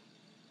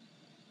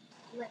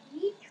 Let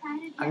me try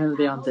to get I'm gonna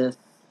be on out. this.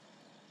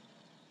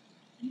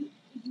 Okay.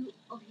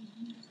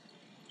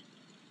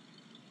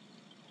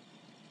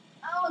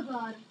 Oh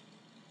god.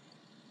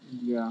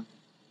 Yeah.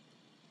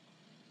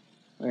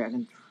 Wait, I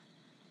can.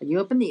 Are you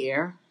up in the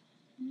air?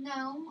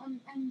 No,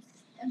 I'm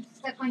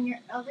stuck on your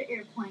other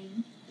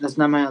airplane. That's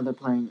not my other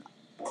plane.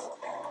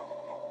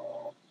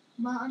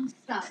 Well, I'm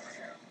stuck.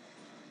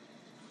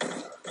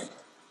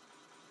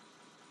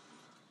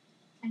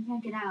 I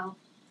can't get out.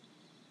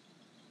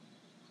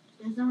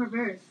 There's no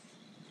reverse.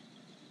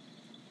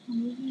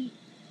 Maybe.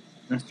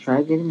 Let's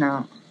try getting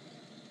out.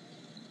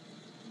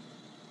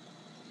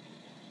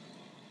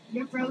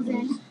 You're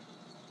frozen.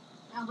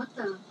 Oh, what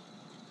the?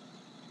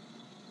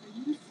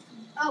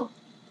 Oh,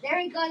 there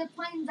we go. The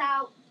plane's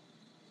out.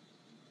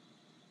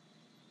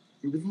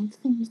 Everything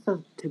seems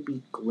to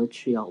be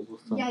glitchy all of a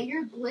sudden. Yeah,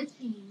 you're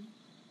glitching.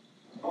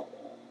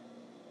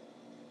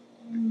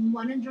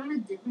 Want to join a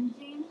different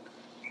game?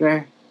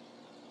 Sure.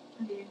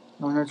 Okay.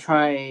 I wanna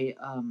try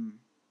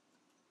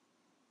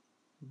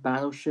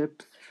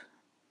battleships.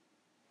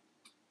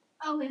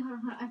 Oh wait, hold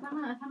on. I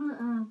found a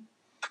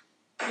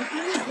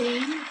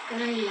game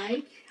that I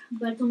like,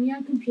 but it's only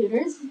on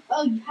computers.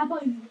 Oh, how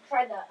about you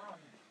try the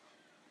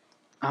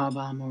How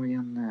about I'm already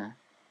on the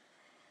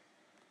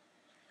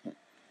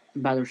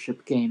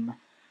battleship game?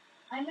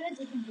 I'm in a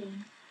different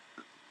game.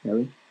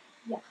 Really?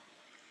 Yeah.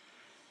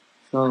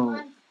 So. I'm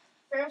on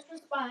First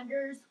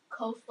Responders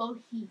Coastal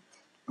Heat.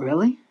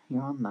 Really?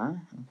 You're on that?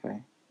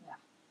 Okay. Yeah.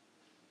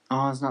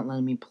 Oh, it's not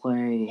letting me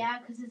play. Yeah,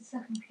 because it's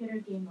a computer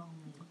game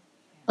only.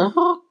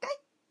 Okay.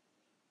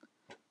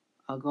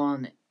 I'll go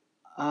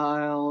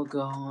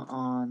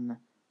on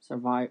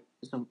survive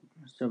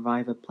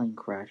a plane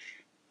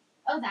crash.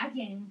 Oh, that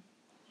game.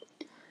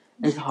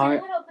 It's hard.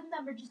 Did you open the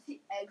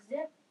emergency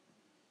exit?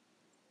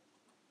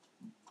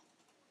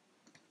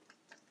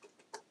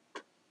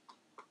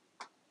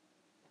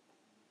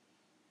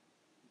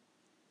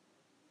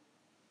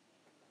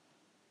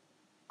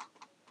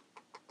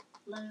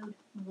 Load.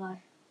 Oh my god.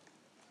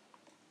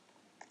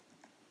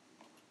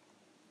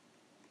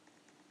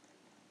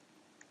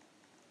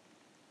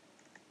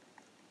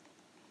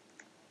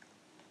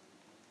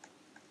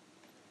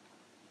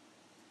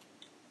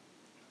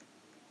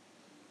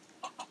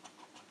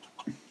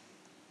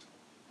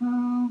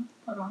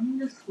 Hold on,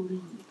 just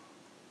leave.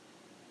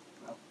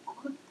 Real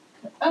quick.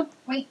 Oh,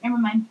 wait, never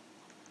mind.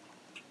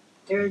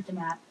 There's the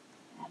map.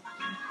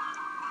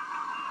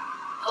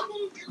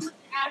 Okay,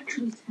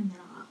 actually turn it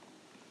off.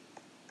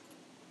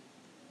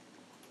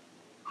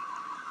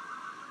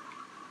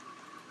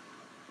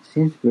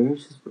 Seems very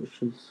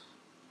suspicious.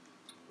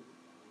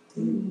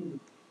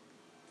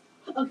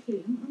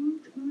 Okay,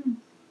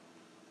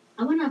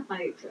 I want a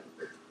fire truck.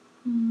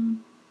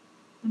 And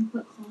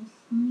put call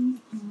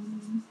sign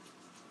on.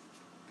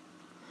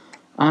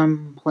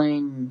 I'm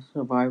playing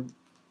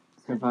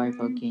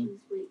survival game.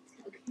 Please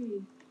wait.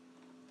 Okay.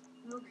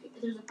 Okay,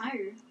 there's a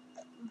fire.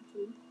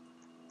 Okay.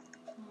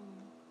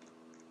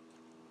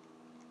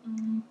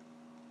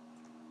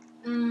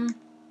 And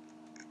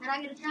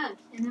I get a truck,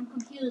 and I'm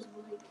confused.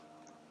 Like,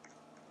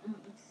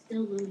 it's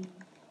still loading.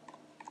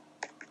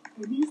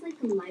 Are these like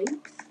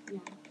lights? Yeah.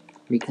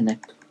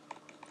 Reconnect.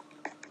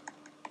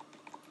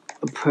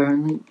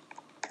 Apparently,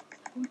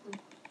 What the?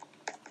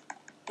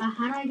 But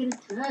how do I get a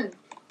truck?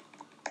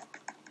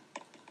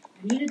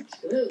 I need a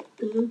truck.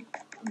 Oh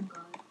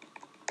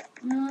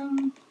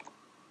god.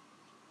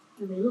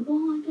 Available,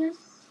 I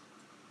guess.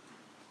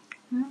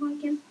 How do I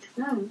get a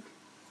truck?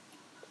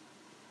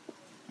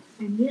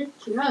 I need a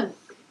truck.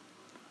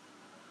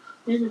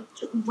 There's a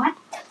what?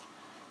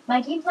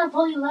 My game's not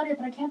fully loaded,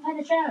 but I can't find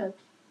a truck.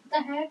 What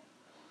the heck?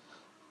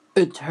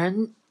 it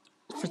turned.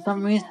 For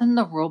some reason,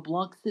 the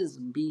Roblox is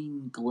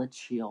being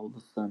glitchy all of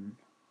a sudden.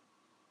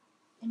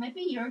 It might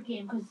be your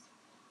game, because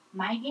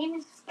my game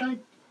is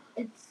good.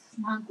 It's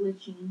not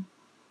glitching.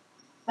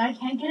 But I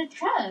can't get a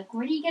truck.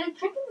 Where do you get a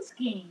truck in this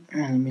game?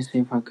 Let me see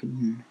if I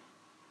can.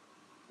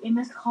 It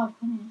must call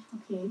finish.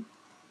 Okay.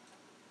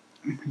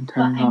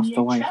 Turn off the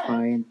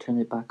Wi-Fi and turn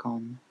it back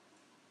on.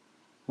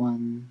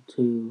 1,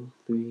 2,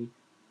 3,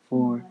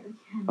 4,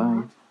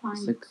 5,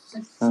 6,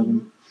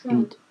 7,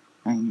 8,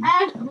 9, 10.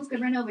 Almost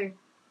got run over.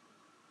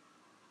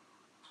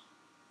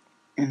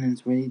 And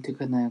it's ready to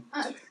connect.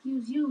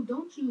 Excuse you,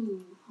 don't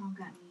you honk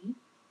at me.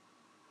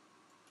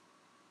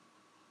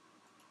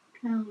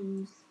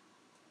 Clowns.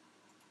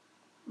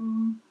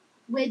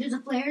 Wait, there's a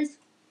flares?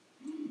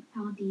 I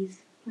want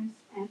these. Press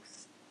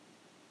X.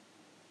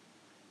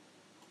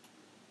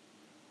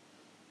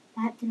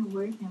 That didn't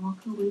work. I'm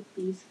not gonna wait,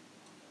 please.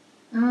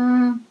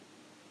 Oh,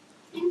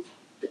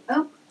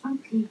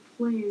 okay,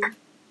 flares.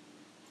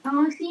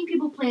 Oh, I've seen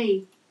people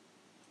play.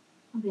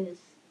 Okay, this.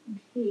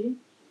 Okay.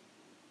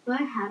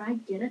 But how do I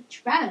get a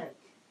truck? How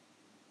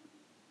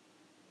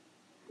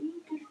do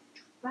you get a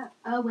truck?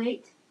 Oh,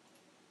 wait.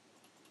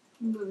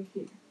 Let me go over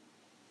here.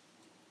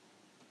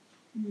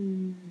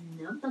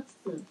 No, that's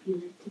the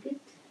user ticket.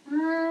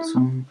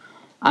 So,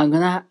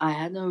 I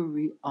had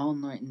no all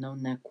night, no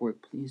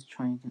network. Please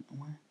try again.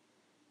 What?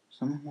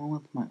 Something wrong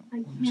with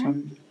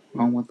something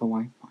wrong with the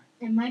Wi-Fi.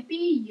 It might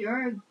be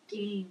your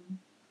game.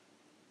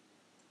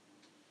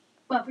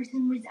 But for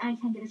some reason, I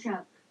can't get a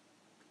truck.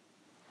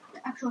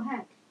 The actual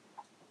heck.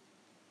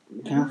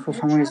 Yeah, for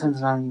some reason,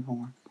 it's not even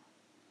working.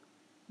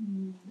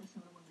 That's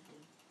not what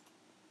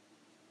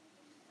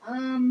I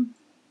want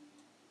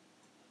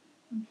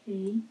to do.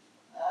 Okay.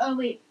 Oh,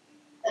 wait.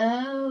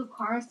 Oh,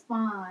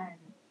 correspond.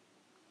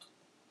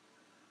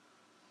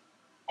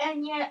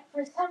 And yet,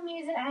 for some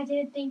reason, I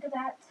didn't think of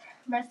that.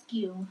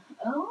 Rescue.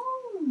 Oh,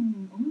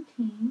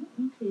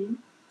 okay.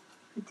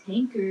 A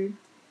tanker.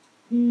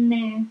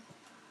 Nah.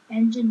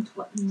 Engine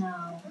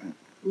no.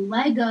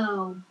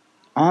 Lego.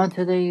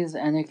 Today is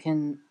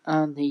Anakin,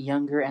 the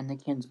younger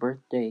Anakin's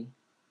birthday.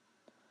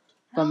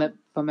 From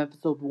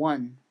episode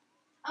 1.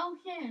 Oh,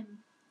 him.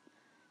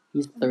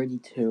 He's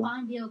 32.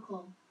 Spawn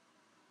vehicle.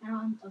 I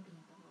don't. Okay,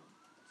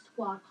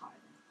 squad car.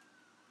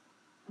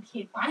 Then.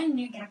 Okay,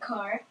 finally get a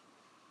car.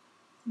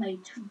 My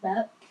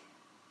truck.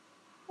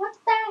 What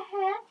the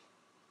heck?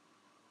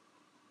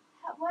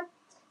 What?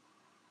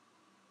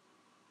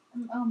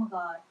 Oh my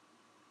god.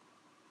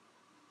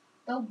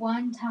 The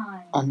one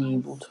time.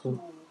 Unable I to.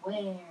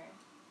 Swear.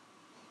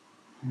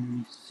 Let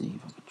me see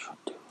if I can try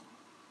to.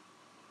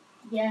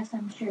 Yes,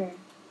 I'm sure.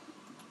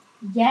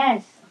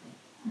 Yes.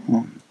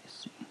 Let me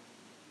see.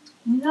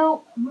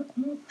 No, I'm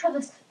gonna try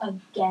this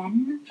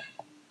again.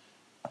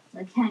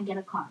 I can't get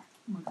a car.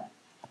 Oh my god.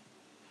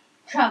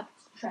 Truck.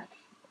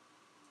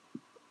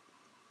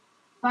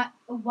 But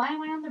why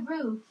am I on the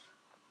roof?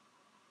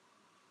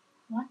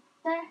 What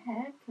the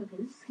heck? Okay,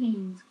 this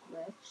game's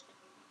glitched.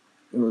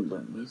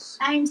 Let me see.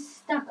 I'm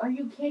stuck. Are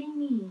you kidding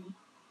me?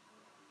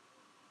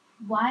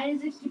 Why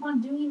does it keep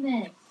on doing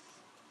this?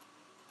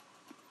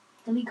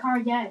 Delete car,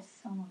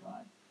 yes. Oh my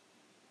god.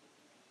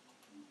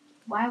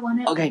 Why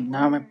won't it?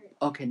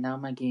 Now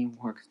my game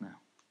works now.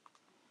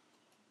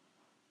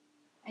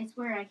 I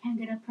swear I can't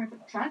get a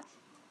perfect truck.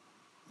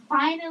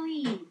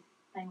 Finally.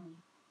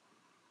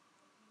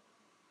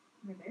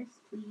 Reverse,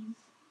 please.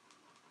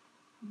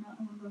 No,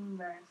 I'm going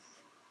reverse.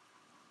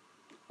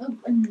 Oh,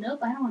 nope,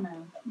 I don't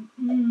know.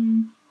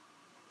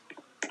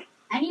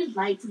 I need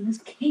lights in this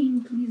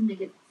game. Please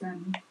make it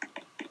sunny.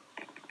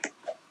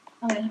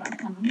 Oh wait, hold on,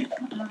 come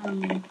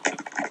on.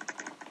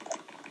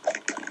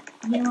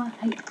 You know what?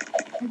 I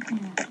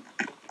can't.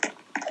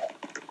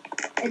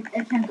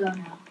 I can't go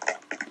now.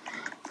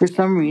 For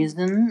some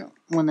reason,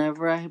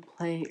 whenever I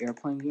play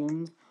airplane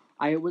games,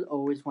 I would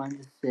always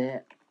want to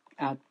sit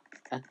at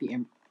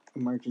the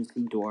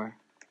emergency door.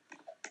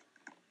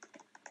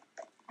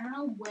 I don't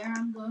know where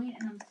I'm going,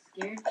 and I'm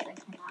scared because I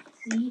cannot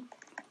see.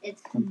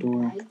 It's The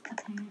door. night,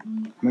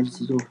 apparently.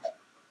 Emergency door.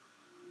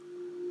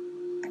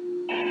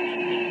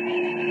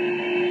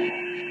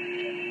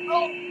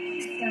 Oh,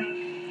 please stop.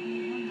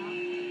 I'm not.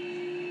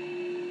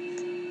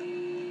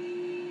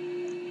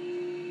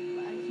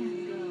 But I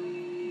can't go.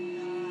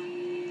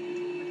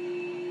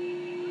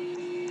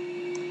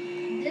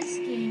 This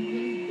game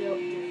really built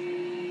different.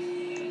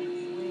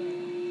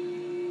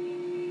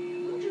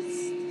 I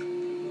just.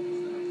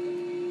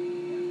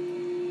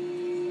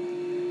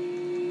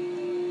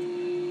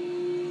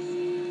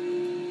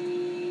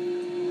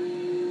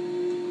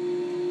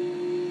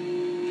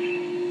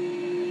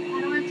 How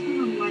do I turn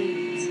the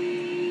lights?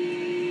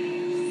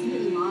 Is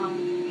it loud?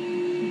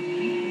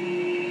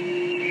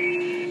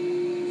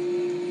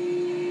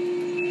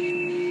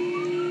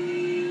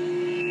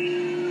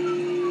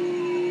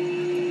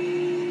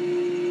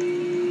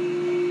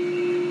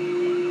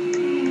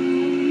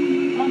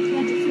 I'll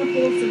try to do the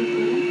whole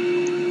circle.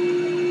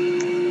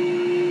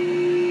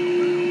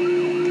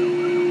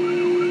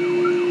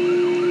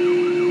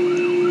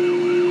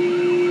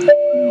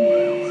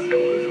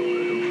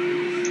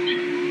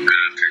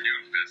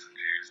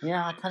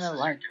 Yeah, I kind of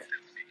like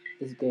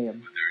this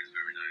game.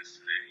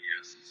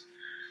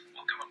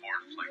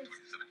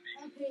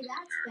 Okay,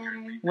 that's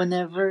better.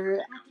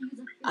 Whenever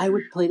I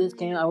would play this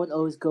game, I would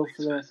always go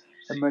for the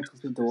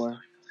emergency door.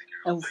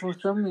 And for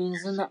some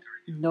reason,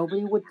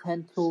 nobody would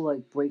tend to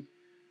like break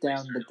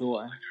down the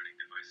door.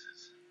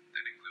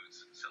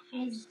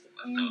 Because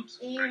in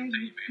air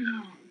you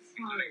can't.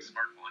 Sorry.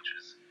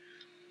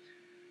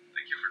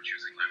 Thank you for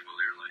choosing Lifeboat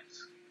Airlines,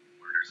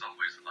 where there's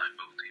always a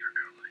lifeboat to your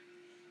airline.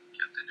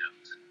 Captain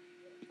Hamilton.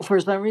 For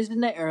some reason,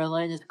 the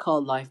airline is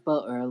called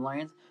Lifeboat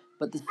Airlines,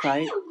 but the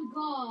side. Oh my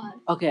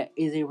god. Okay,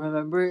 Izzy,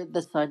 remember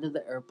the side of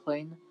the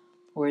airplane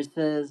where it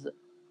says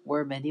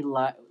 "where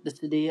the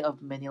city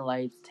of many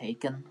lives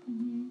taken"?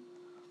 Mm-hmm.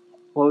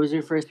 What was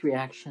your first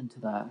reaction to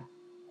that?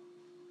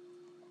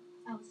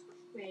 I was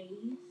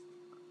crazed.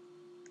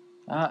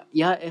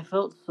 Yeah, it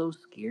felt so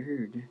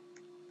scared.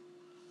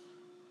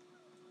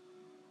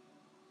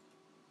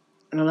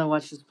 And then I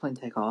watched this plane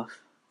take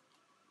off.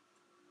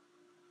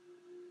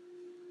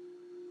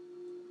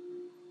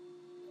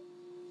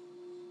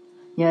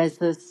 Yeah, it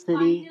says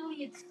city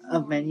Finally, it's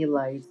of many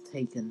lives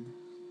taken.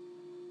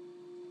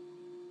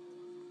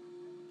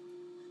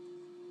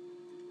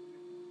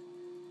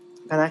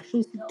 I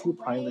actually see two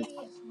pilots.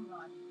 Oh my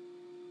god.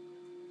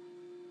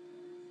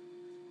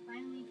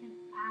 Finally can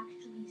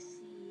actually see.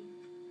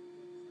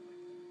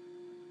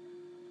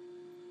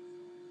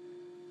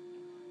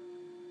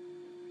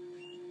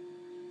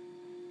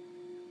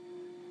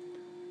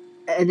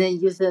 And then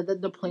you said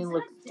that the plane Is that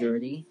looks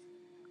dirty.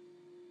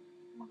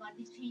 Oh my god,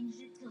 they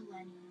changed it to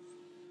Lenny's.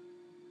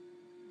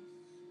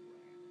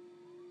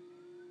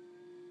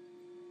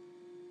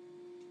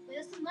 Wait,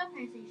 that's the left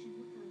station.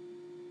 What the?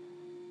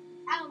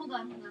 Oh my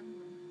god, oh my god, oh my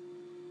god.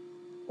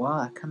 Wow,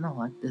 I kind of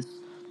like this.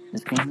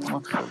 This game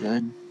looks so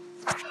good.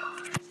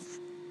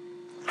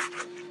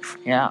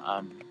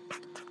 Yeah,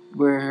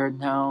 we're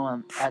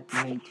now at the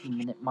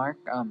 18-minute mark.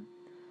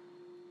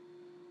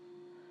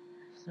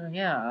 So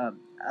yeah,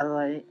 I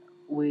like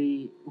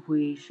we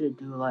should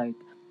do like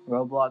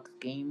Roblox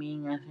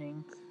gaming. I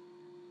think.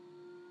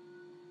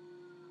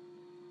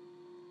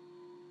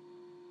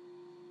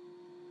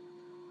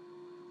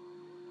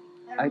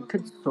 I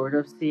could sort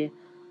of see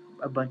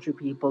a bunch of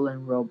people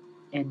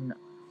in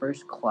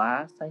first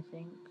class. I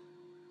think.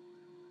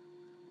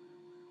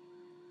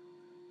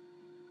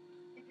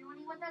 If you're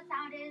wondering what that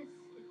sound is,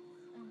 it's.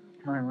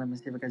 Hold on, let me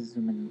see if I can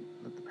zoom in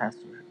with the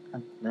passenger,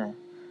 the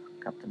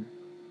captain.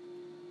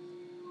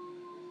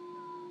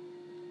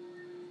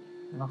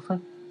 It looks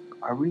like.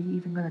 Are we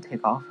even gonna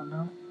take off or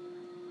not?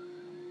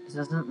 This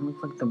doesn't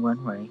look like the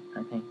runway.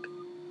 I think.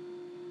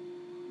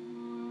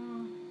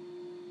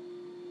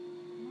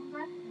 What the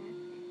heck?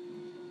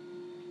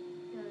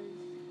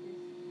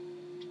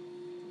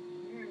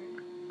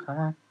 Because Come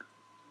on.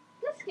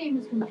 this game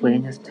is confusing.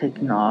 Plane is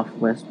taking off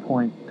West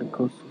Point, the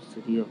coastal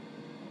city of.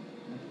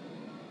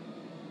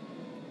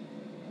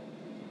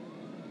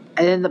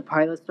 And then the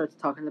pilot starts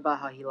talking about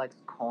how he likes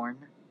corn.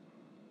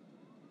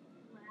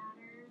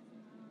 Ladders,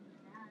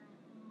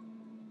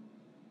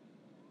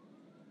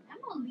 I'm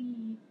gonna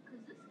leave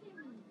because this game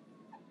is.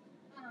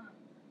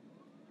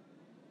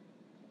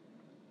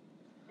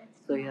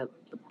 So yeah,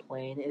 the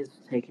plane is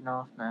taking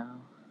off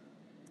now.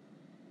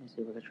 Let me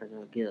see if I can try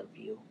to get a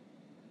view.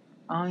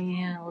 Oh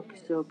yeah, it looks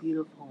so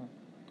beautiful.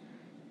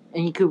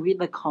 And you can read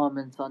the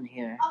comments on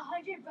here.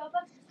 100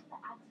 Robux just for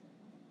the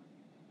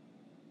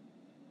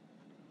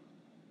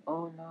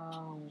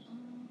no.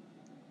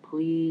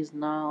 Please,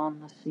 not on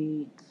the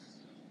seats.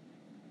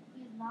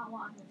 Please not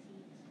on the seats.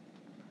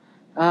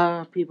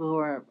 People who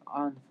are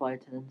on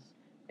flight attendants,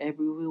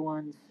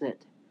 everyone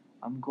sit.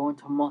 I'm going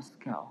to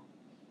Moscow.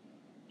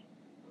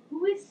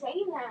 Who is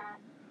saying that?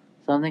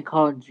 Something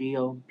called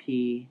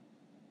GOP.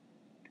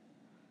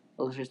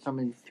 Looks like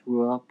somebody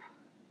threw up.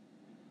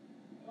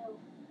 Ew.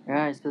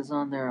 Yeah, it says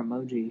on their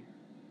emoji.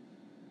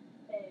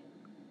 Ew.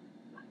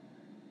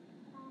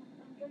 I'm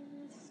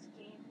joining this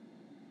game.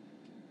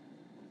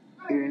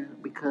 Here,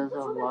 because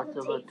Let's of hope it lots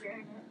has a of taser it in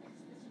it, 'cause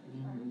this would be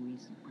fun. being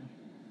recently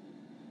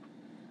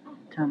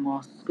to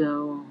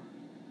Moscow.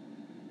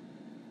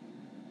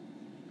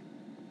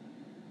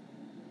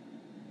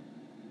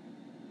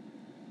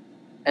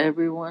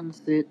 Everyone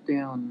sit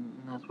down,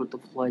 and that's what the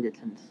flight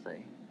attendants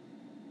say.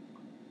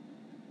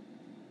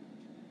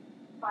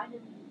 Finally,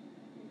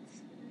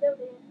 it's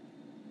loaded.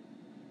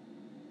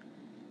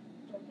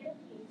 Do I get a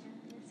taser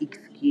in this game?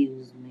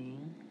 Excuse me.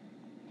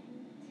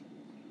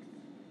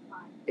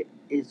 Fine. It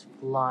is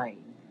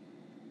flying.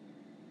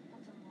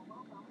 That's a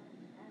mobile phone.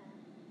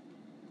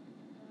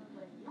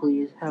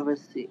 Please have a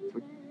seat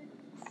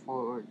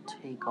for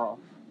takeoff.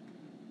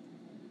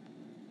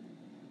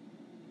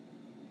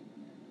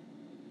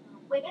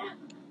 Wait,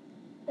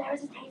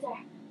 there's a taser.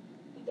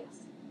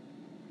 Yes.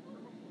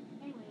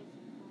 Anyways.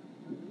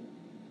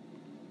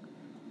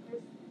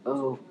 there's-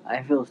 Oh,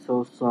 I feel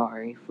so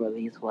sorry for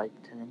these flight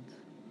attendants.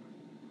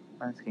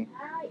 Okay.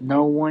 Hi,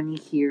 No one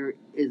here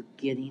is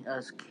getting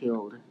us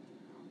killed.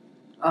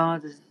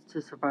 This is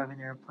to survive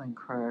an airplane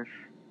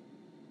crash.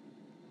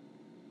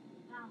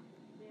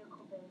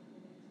 Vehicle bay,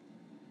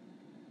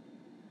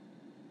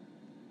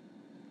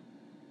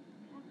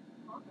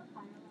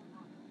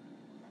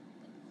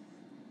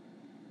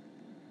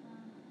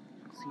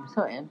 It seems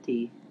so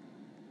empty.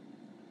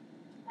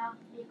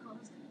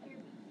 Vehicles.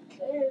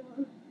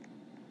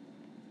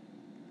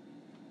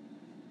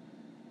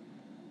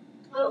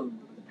 Oh,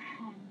 the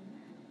pen.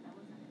 That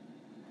wasn't.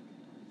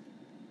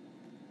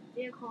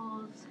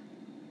 Vehicles.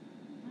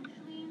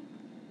 Actually,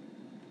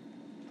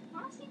 I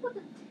want to see what the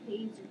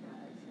taser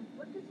does. Like,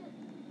 what does it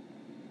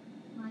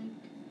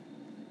like?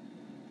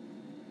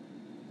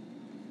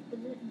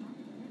 Does it not work?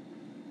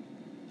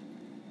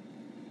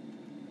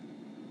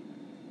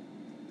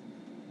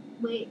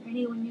 Wait,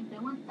 Ernie, when you're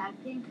done with that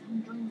thing,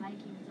 come join my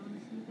games. I want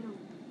to see if it works.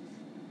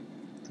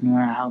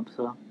 Yeah, I hope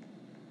so.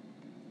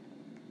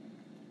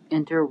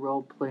 Enter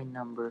roleplay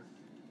number.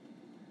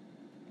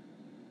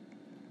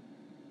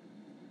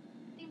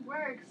 It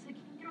works. I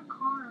can't get a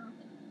car.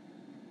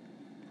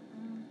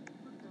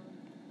 What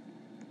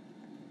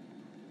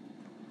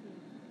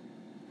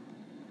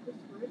the?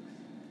 This works.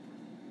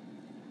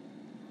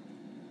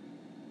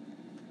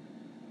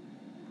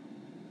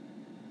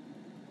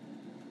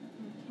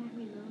 I can't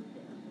reload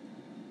it.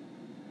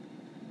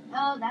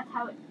 Oh, that's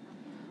how it.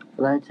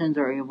 Flight attendants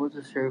are able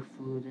to serve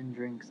food and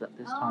drinks at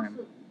this time.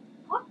 So,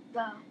 what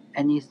the?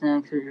 Any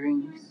snacks or Here's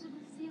drinks? to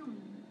the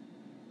ceiling.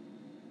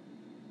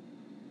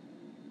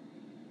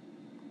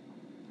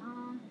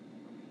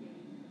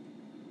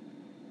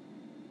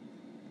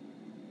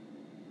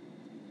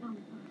 Okay.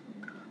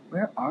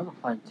 Where are the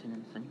flight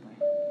attendants anyway?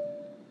 Hello,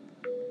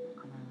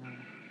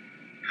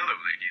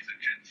 ladies and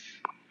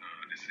gents.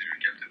 This is your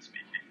captain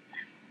speaking.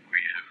 We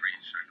have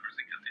reached our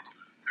cruising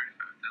altitude of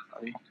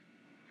 35,000 feet.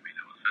 You may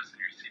now fasten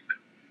your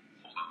seatbelt.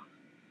 Hold on.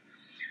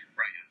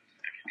 Ryan,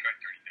 have you tried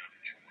turning down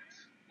engine once?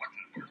 What's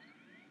that worth?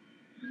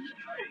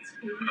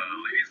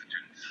 Ladies and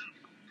gents,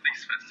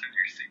 please fasten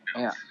your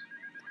seatbelts. Yeah.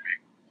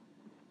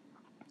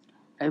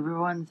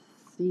 Everyone,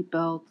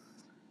 seatbelts.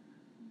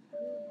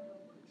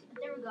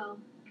 There we go.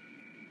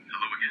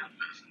 Hello again,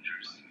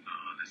 passengers.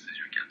 This is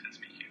your captain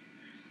speaking.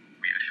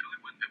 We actually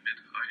went a bit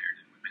higher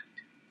than we meant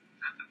to.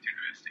 Nothing too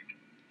drastic.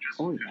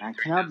 Just Oh yeah, I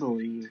cannot 33,000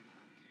 believe. feet.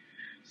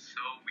 So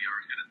we are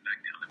headed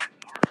back down a bit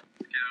more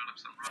to get out of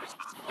some rough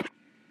spots.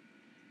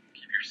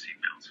 Keep your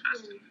seatbelts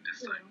fastened this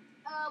time.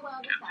 Oh, well,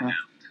 that's Captain that.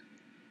 out.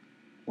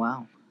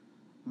 Wow,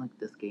 I like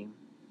this game.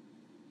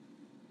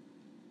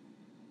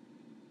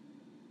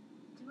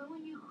 Do it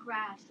when you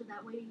crash, so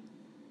that way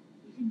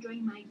you can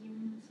join my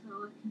game, so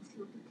I can see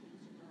what the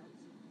taser does.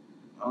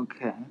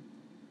 Okay.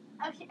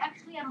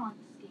 Actually, I don't want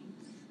this game.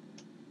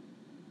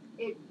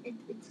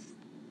 It's.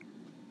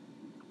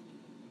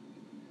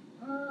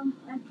 I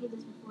played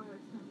this before.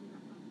 It's not really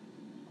that fun.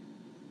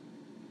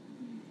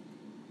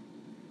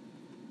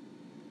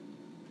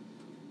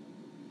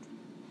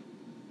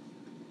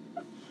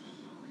 What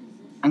is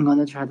this? I'm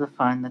gonna try to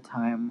find the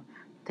time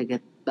to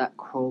get that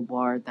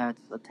crowbar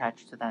that's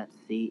attached to that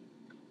seat.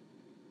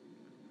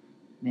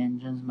 The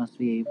engines must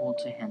be able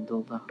to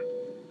handle the.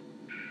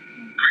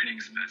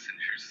 Greetings,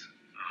 passengers.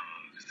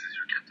 This is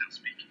your captain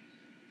speaking.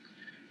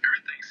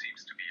 Everything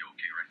seems to be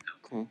okay right now.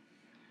 Okay.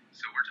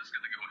 So we're just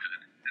gonna go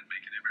ahead and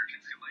make an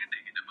emergency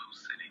landing in the Mo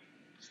City,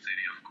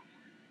 city of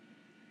corn.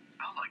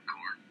 I like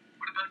corn.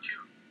 What about you?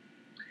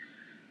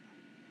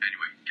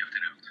 Anyway,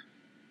 captain out.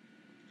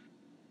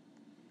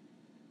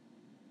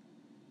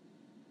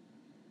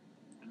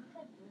 Look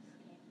at this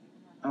game.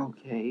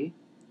 Okay.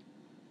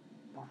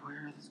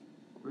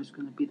 Where's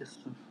gonna be the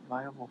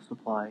survival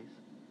supplies?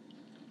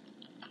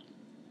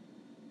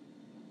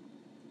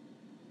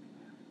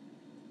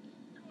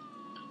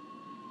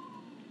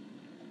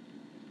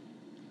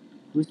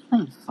 Who's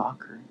playing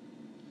soccer?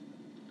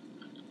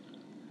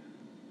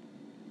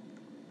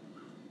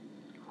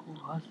 Who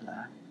was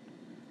that?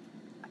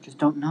 I just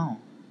don't know.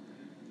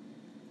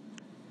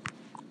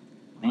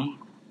 Me?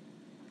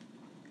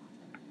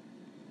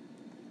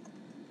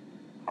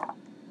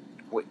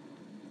 Wait.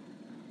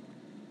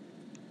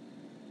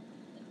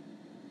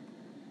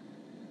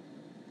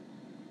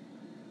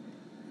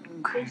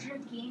 Okay. Is your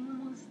game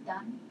almost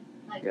done?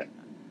 Like, Yeah.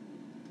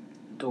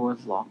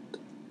 Door's locked.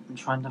 I'm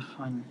trying to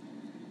find.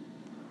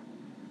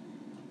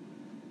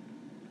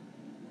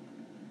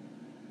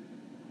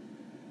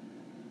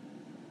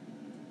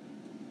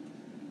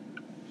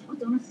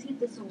 I want to see if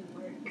this will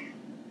work.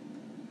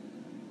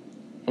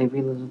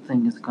 Every little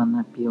thing is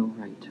gonna be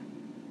alright.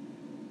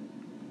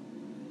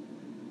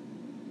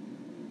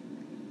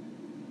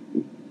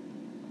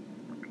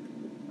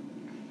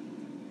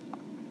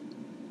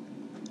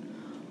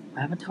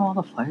 I haven't told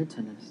all the flight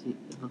attendants.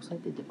 It looks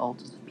like they all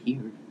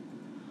disappeared.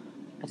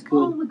 That's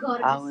good. Oh my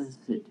god, How I is just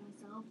it? saved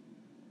myself.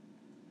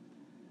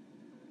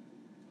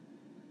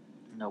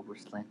 No, we're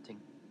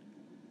slanting.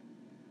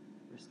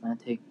 We're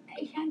slanting.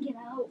 I can't get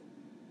out.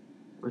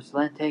 We're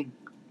slanting.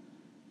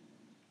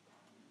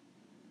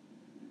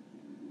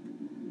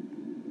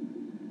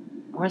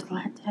 We're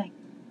slanting.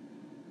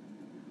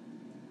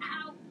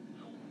 Ow.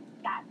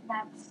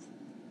 That's...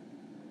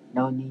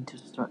 No need to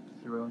start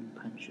throwing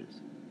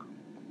punches.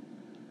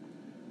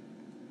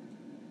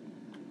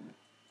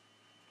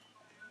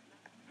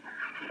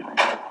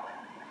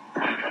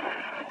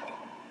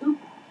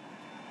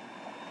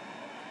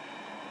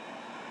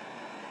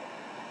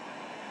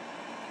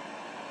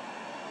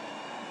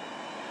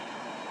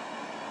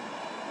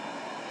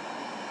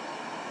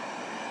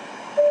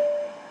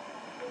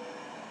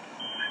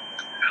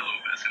 Hello,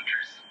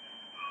 passengers.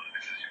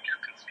 This is your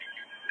captain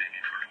speaking. Maybe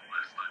for the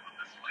last time on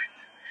this flight.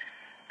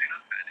 Do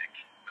not panic,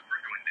 but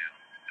we're going down,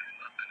 and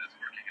nothing is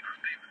working in our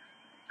favor.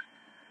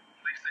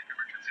 Please take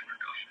emergency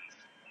precautions.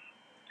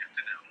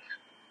 Captain out.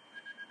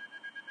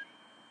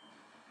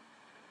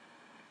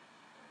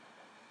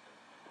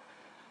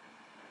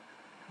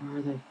 Where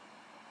are they?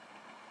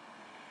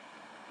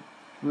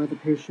 Where are the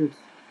parachutes?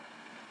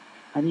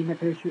 I need my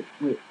parachute.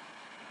 Wait.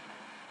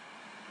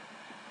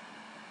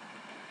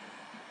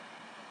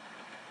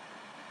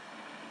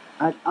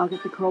 I'll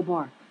get the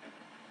crowbar.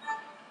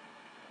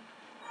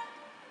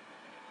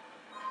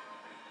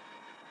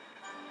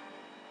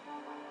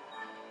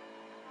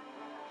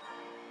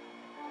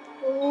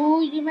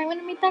 Oh, you might want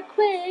to make that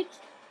quick.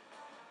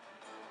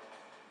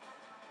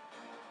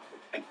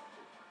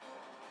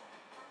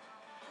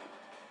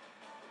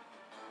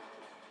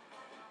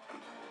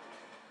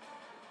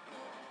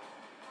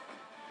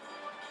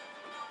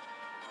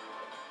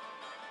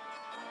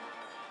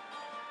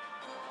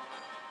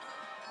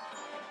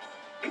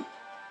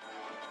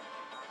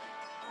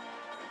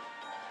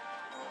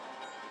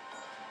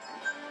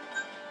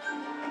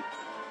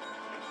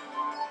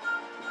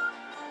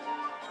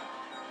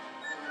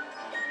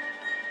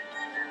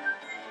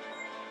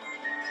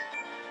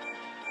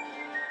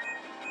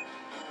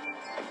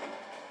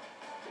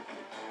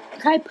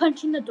 Try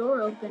punching the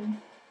door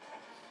open.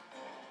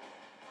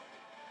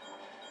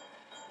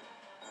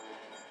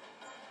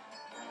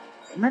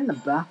 I'm in the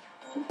bath.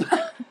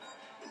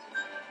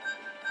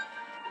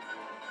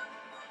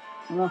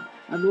 Oh,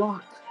 I'm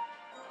locked.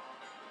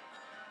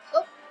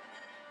 Oh.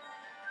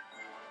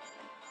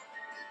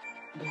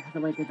 Okay, how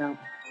do I get out?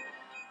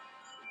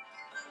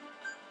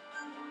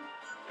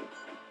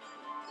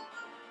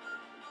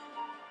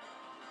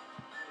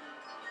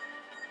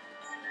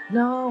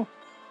 No!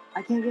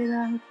 I can't get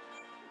out.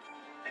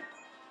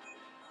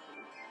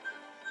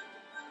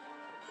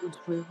 Which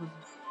way was it?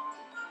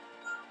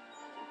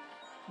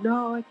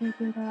 No, I can't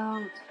get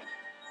out.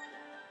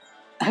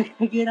 I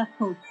can't get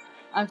out.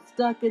 I'm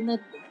stuck in the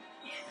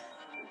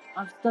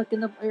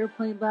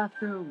airplane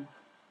bathroom.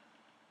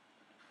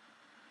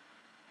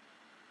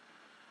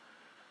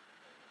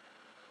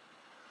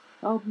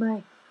 Help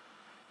me.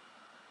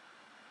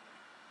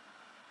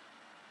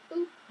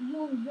 Oh,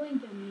 you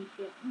ain't gonna make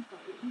it. I'm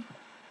sorry.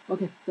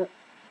 Okay,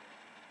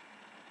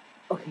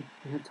 okay,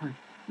 we have time.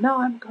 No,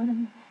 I'm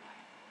gonna.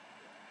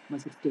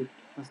 Must escape.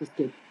 Must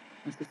escape.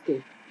 Must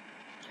escape.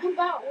 Jump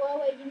out,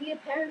 Lola. You need a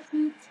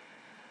parachute.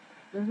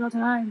 There's no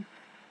time.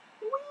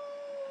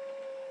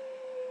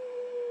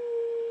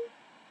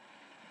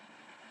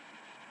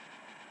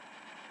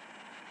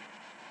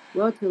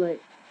 Well, too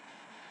late.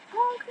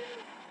 Okay.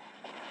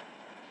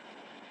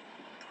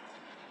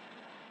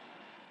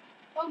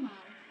 Oh my.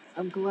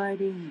 I'm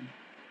gliding.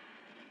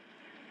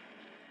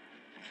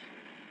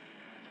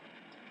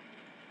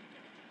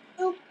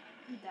 Oh,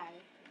 you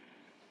died.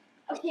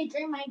 Okay,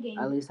 join my game.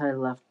 At least I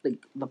left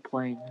the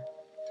plane.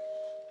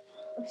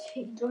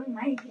 Okay, join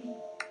my game.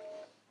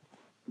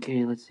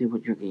 Okay, let's see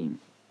what your game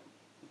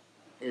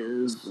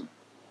is.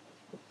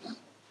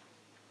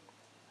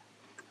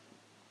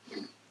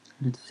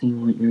 Let's see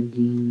what your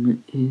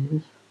game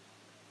is.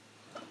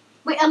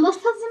 Wait,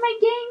 Alyssa's in my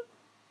game?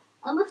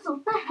 Alyssa,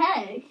 what the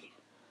heck?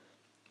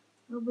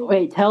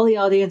 Wait, tell the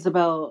audience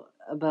about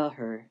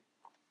her.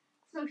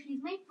 So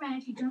she's my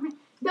friend. She joined me.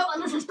 No,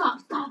 Alyssa, stop.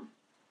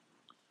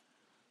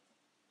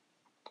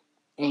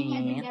 And you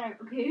have to get her,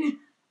 okay?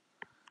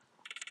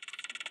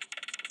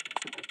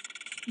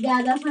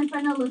 Yeah, that's my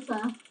friend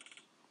Alyssa.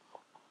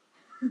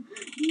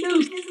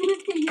 No, she's gonna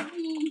take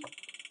me.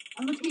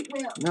 I'm gonna take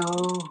Will. No.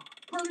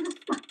 Tell her to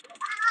stop.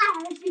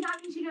 Ah! She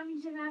got me.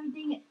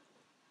 Dang it.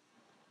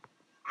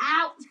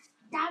 Ow!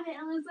 Stop it,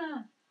 Alyssa.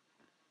 Is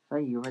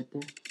that you right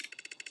there?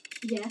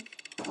 Yes.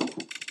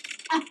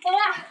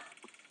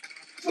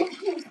 She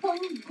keeps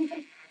telling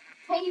me.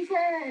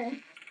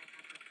 Taser.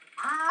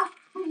 Ow!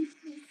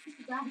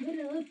 Stop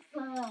it,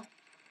 Alyssa.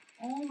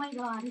 Oh my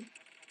god.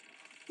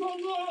 Dang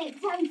it!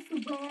 I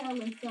swear,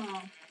 Alyssa.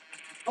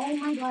 Oh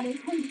my god, it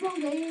takes so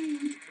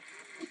late.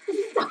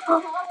 Stop,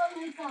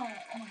 Alyssa.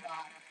 Oh my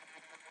god.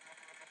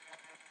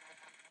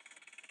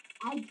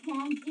 I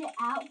can't get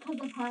out because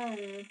of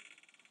her.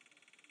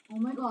 Oh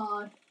my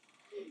god.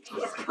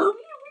 She's coming with me.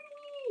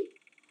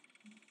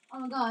 Oh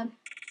my god.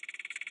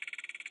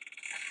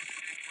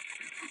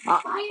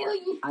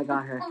 Finally. I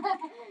got her.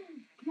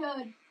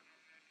 Good.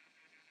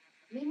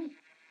 Let me.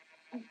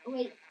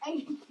 Wait,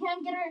 I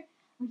can't get her.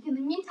 Okay, in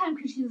the meantime,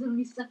 because she's going to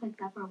be stuck like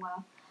that for a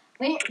while.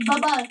 Wait,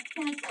 Bubba.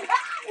 Can I...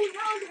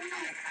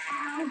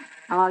 Ow.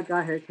 Oh, I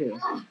got her too.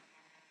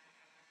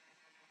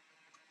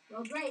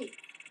 Well, great.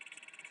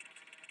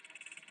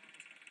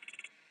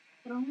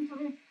 But only for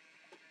her.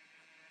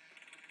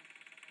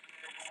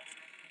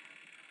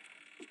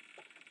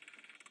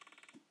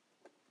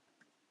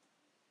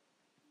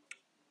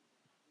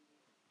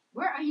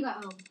 Where are you at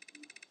home?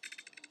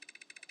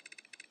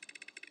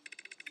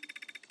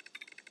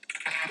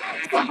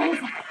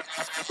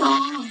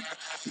 Stop.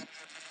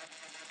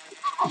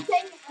 I'm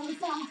saying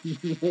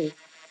Alyssa.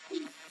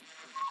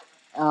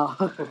 Oh.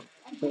 I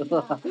pick it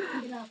up.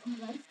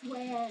 I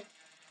swear.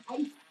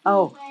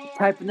 Oh,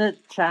 type in the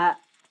chat.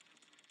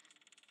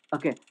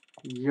 Okay,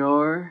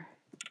 you're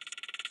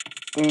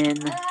in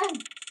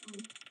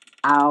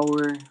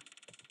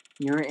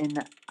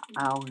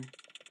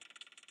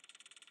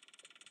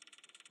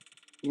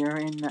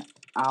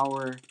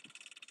our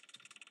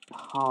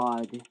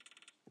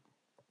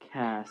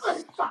podcast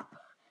Stop.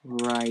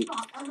 right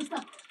Stop,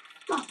 Alyssa.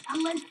 Stop,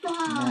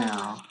 Alyssa.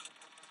 now.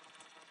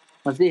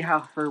 Let's see how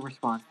her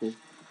response is.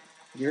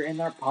 You're in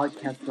our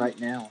podcast right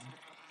now.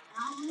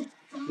 Alyssa.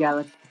 Yeah,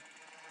 let's.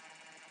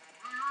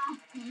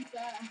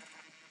 Alyssa.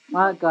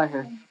 I got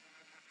her.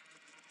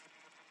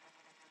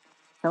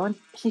 Someone,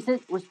 she said,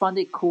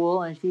 responded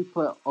cool, and she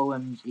put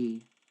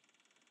OMG.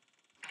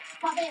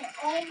 Stop it.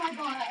 Oh my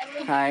god.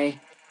 Alyssa. Hi.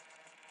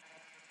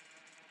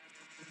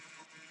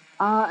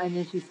 And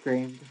then she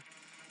screamed.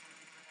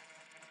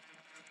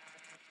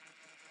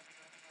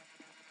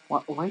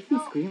 Why is she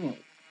screaming?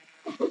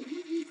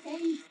 You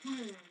chased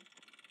her.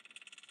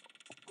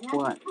 And now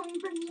What? she's coming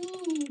for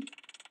me.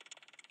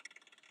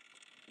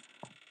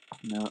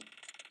 No.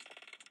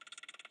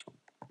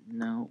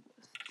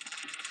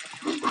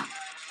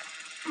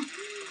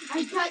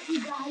 I got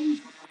you guys.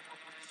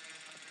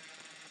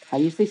 How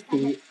you say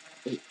Steve?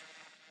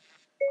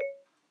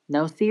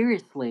 No,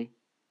 seriously.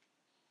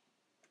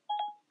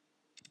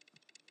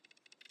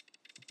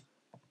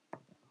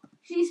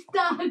 She's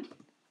stuck.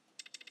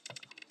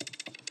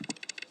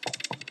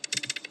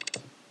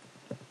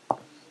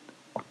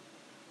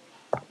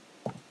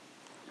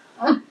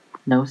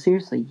 No,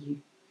 seriously.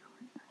 You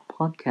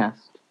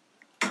podcast.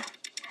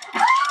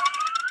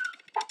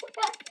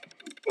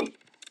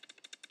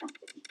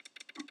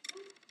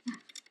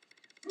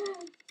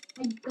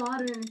 I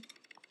got her.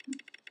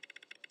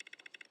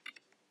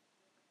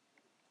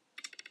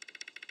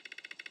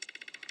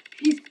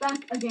 She's stuck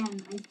again,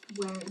 I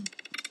swear.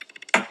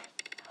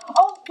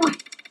 Oh!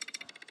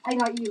 I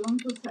got you. I'm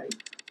so sorry.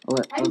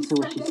 Let's see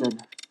what she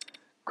said.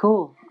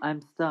 Cool.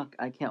 I'm stuck.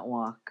 I can't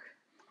walk.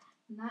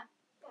 Not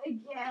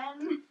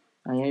again.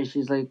 Oh, yeah,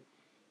 she's like,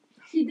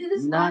 She did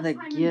this not last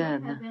time again.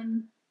 in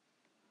heaven.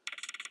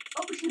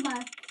 Oh, she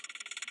left.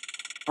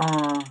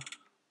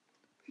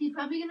 She's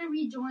probably gonna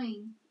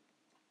rejoin.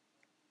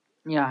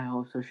 Yeah, I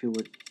hope so she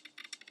would.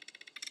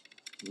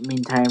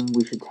 Meantime,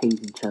 we should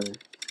tase each other.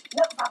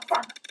 No,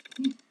 stop.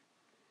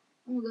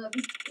 Oh my god,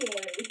 I'm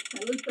scared.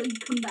 That looks like you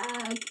come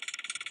back.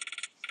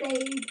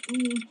 Save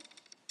me.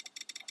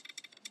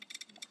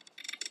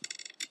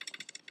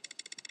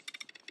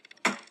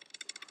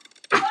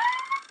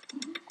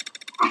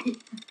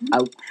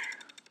 Ouch.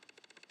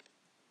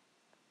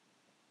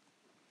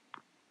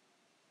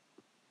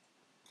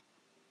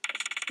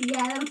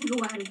 Yeah, that'll take a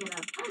while to get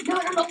up. No.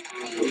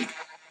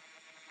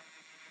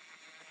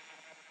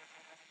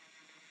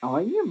 Why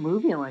are you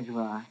moving like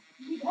that?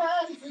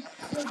 Because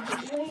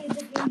it's the way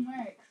the game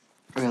works.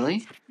 Really?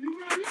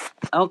 Mm-hmm.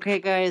 Okay,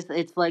 guys,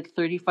 it's like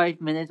 35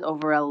 minutes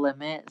over our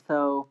limit,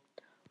 so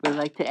we'd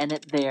like to end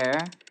it there.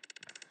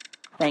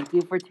 Thank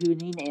you for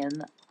tuning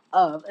in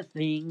of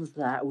things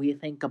that we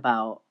think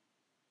about.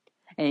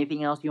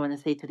 Anything else you want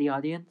to say to the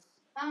audience?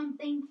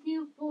 Thank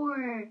you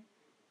for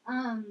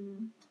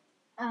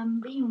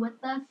being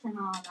with us and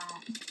all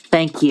that.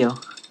 Thank you.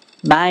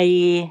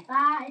 Bye.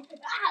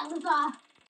 Bye.